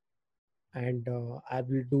I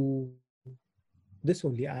will do this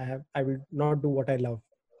only. I will not do what I love.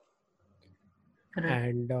 Correct.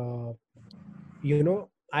 And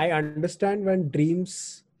I understand when dreams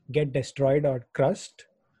get destroyed or crushed,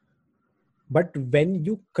 but when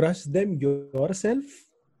you crush them yourself,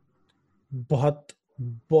 बहुत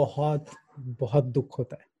बहुत बहुत दुख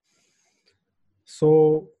होता है. So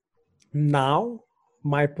now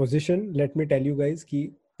my position, let me tell you guys कि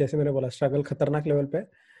जैसे मैंने बोला, स्ट्रगल खतरनाक लेवल पे,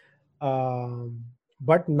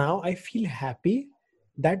 but now I feel happy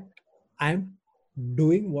that I am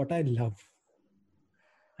doing what I love.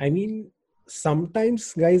 I mean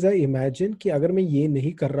sometimes guys I imagine कि अगर मैं ये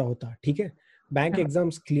नहीं कर रहा होता, ठीक है, बैंक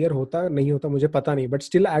एग्जाम्स क्लियर होता नहीं होता मुझे पता नहीं, but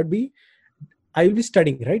still I will be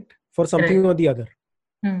studying right for something और द अदर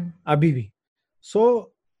अभी भी.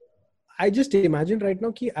 So I just imagine right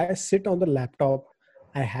now कि I sit on the laptop,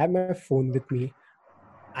 I have my phone with me,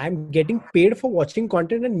 I'm getting paid for watching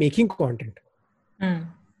content and making content.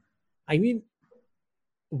 I mean,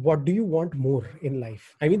 what do you want more in life?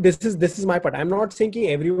 I mean, this is my part. I'm not saying कि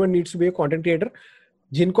everyone needs to be a content creator.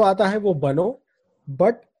 जिनको आता है वो बनो,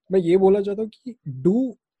 but मैं ये बोलना चाहता हूँ कि do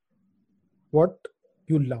what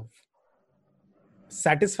you love.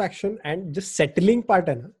 Satisfaction and just settling part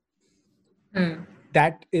है ना,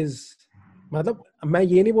 that is, मतलब मैं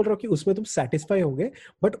ये नहीं बोल रहा हूँ कि उसमें तुम सेटिस्फाई होगे,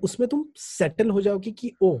 बट उसमें तुम सेटल हो जाओगे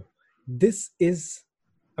कि ओ this is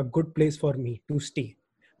a good place for me to stay.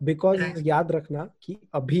 Because याद रखना कि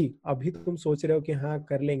अभी तुम सोच रहे हो कि हाँ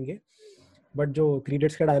कर लेंगे, बट जो 3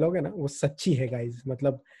 Idiots का डायलॉग है ना, वो सच्ची है गाइज.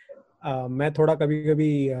 मतलब मैं थोड़ा कभी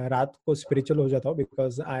कभी रात को स्पिरिचुअल हो जाता हूँ,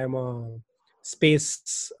 because I M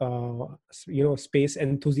space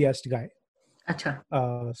enthusiast गाय. अच्छा.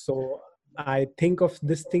 सो I think of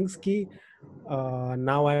these things ki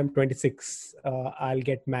now I am 26. I'll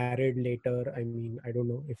get married later. I mean, I don't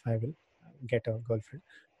know if I will get a girlfriend,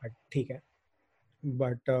 but ठीक है.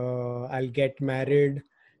 But I'll get married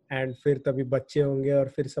and फिर तभी बच्चे होंगे और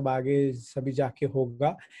फिर सब आगे सभी जाके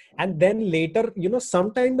होगा. And then later,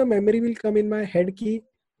 sometime the memory will come in my head कि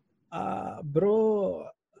bro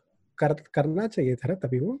करना चाहिए था ना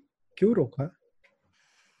तभी, वो क्यों रोका?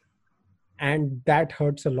 And that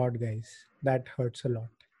hurts a lot, guys. That hurts a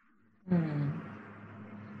lot.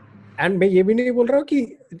 And मैं ये भी नहीं बोल रहा हूँ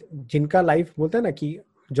कि जिनका लाइफ बोलता है ना कि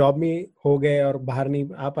जॉब में हो गए और बाहर नहीं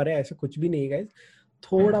आ पा रहे, ऐसा कुछ भी नहीं गाइस.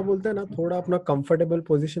 थोड़ा बोलते हैं ना, थोड़ा अपना कंफर्टेबल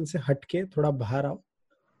पोजीशन से हट के थोड़ा बाहर आओ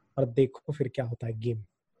और देखो फिर क्या होता है. गेम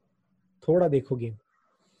थोड़ा देखो गेम.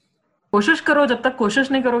 कोशिश करो, जब तक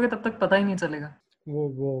कोशिश नहीं करोगे तब तक पता ही नहीं चलेगा.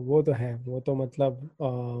 वो तो है. वो तो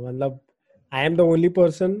मतलब I am the only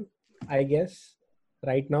person I guess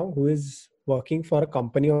right now who is working for a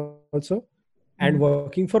company also and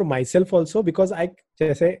working for myself also, because I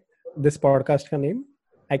जैसे this podcast का name,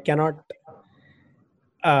 I cannot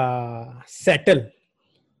settle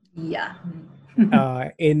Yeah.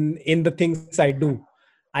 in the things I do.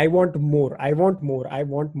 I want more,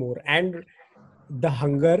 and the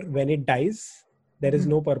hunger, when it dies, there is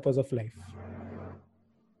no purpose of life.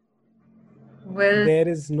 Well, There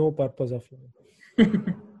is no purpose of life.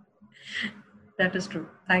 that is true.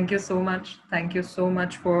 Thank you so much. Thank you so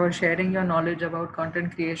much for sharing your knowledge about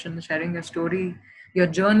content creation, sharing your story, your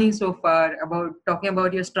journey so far, about talking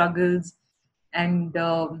about your struggles, and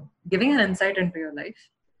giving an insight into your life.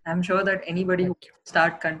 I'm sure that anybody who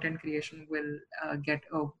start content creation will get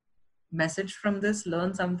a message from this,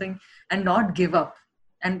 learn something, and not give up.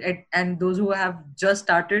 And those who have just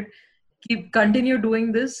started, continue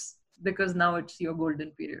doing this, because now it's your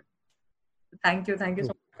golden period. Thank you so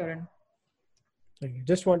much, Karan.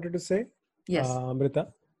 Just wanted to say, Yes. Amrita,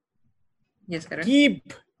 Yes, Karan.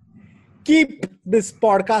 keep this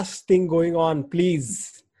podcast thing going on,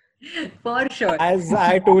 please. For sure. As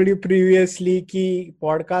I told you previously कि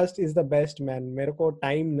podcast is the best, man. मेरे को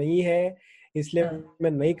time नहीं है, इसलिए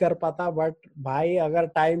मैं नहीं कर पाता. बट भाई अगर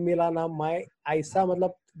टाइम मिला ना, मैं ऐसा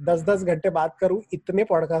मतलब 10-10 घंटे बात करूँ, इतने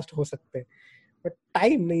पॉडकास्ट हो सकते हैं. बट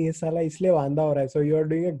टाइम नहीं है साला, इसलिए वांदा हो रहा है. So you are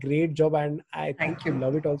doing a great job and I think you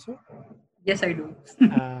love it also. Yes, I do.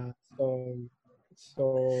 So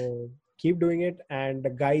keep doing it, and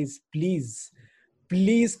guys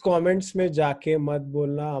please comments में जाके मत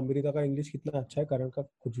बोलना अमृता का इंग्लिश कितना अच्छा है, करण का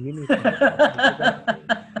कुछ भी नाही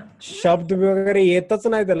शब्द वगैरे येतच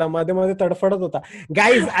नाही त्याला, मध्ये मध्ये तडफडत होता.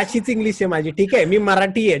 गाईज अशीच इंग्लिश आहे माझी, ठीक आहे. मी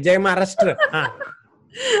मराठी आहे. जय महाराष्ट्र. हा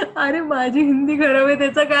अरे माझी हिंदी खराब आहे,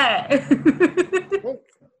 त्याचं काय?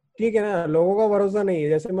 ठीक है ना, लोगों का भरोसा नहीं है.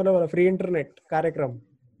 जैसे मतलब फ्री इंटरनेट कार्यक्रम.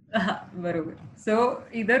 बरोबर. सो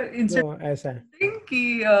इधर ऐसा है की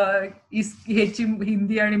ह्याची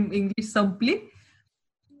हिंदी आणि इंग्लिश संपली.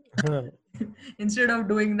 Instead of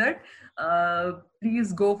doing that, please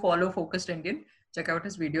go follow Focused Indian. Check out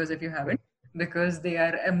his videos if you haven't, because they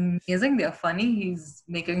are amazing. They are funny. He's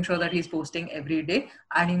making sure that he's posting every day.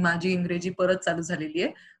 आणि माझी इंग्रजी परत चालू झालेली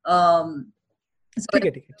आहे. So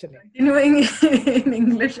ठीक है चलिए. Continuing in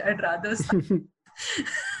English, I'd rather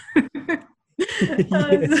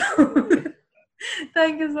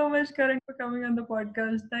thank you so much, Karan, for coming on the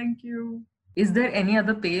podcast. Thank you. Is there any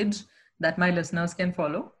other page that my listeners can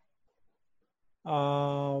follow?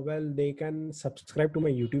 Well, they can subscribe to my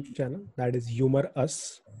YouTube channel, that is Humor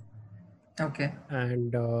Us. Okay.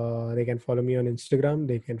 And they can follow me on Instagram,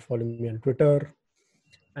 they can follow me on Twitter.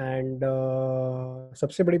 And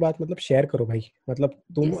सबसे बड़ी बात मतलब share करो भाई. मतलब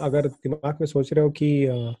तुम अगर दिमाग में सोच रहे हो कि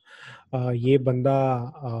ये बंदा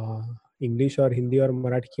इंग्लिश और हिंदी और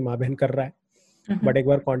मराठी की माँ बहन कर रहा है, बट एक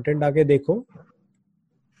बार कंटेंट आके देखो,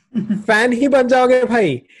 फैन ही बन जाओगे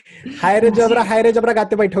भाई. हाय रे जबरा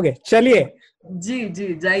गाते बैठोगे. चलिए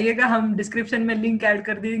जी जाइएगा, हम डिस्क्रिप्शन में लिंक ऐड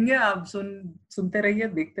कर देंगे. आप सुनते रहिए,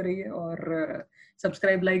 देखते रहिए, और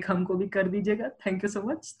सब्सक्राइब लाइक हमको भी कर दीजिएगा. Thank you so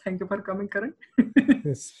much. Thank you for coming, Karan.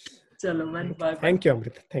 चलो man, bye. Thank you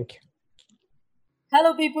Amrita. Thank you.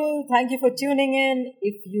 Hello people, thank you for tuning in.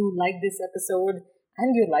 If you like this episode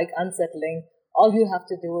and you like Unsettling, all you have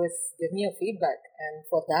to do is give me a feedback. And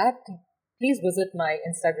for that, please visit my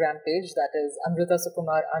Instagram page, that is Amrita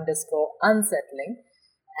Sukumar _unsettling.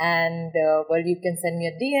 And well, you can send me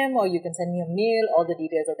a DM or you can send me a mail. All the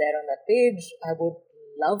details are there on that page. I would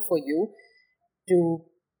love for you to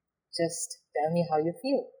just tell me how you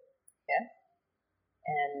feel. Yeah?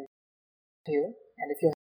 And if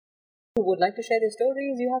you would like to share their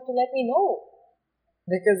stories, you have to let me know,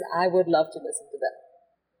 because I would love to listen to them.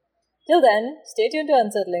 Till then, stay tuned to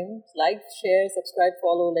Unsettling. Like, share, subscribe,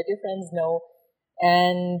 follow, let your friends know,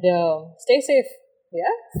 and stay safe.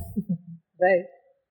 Yeah? Bye.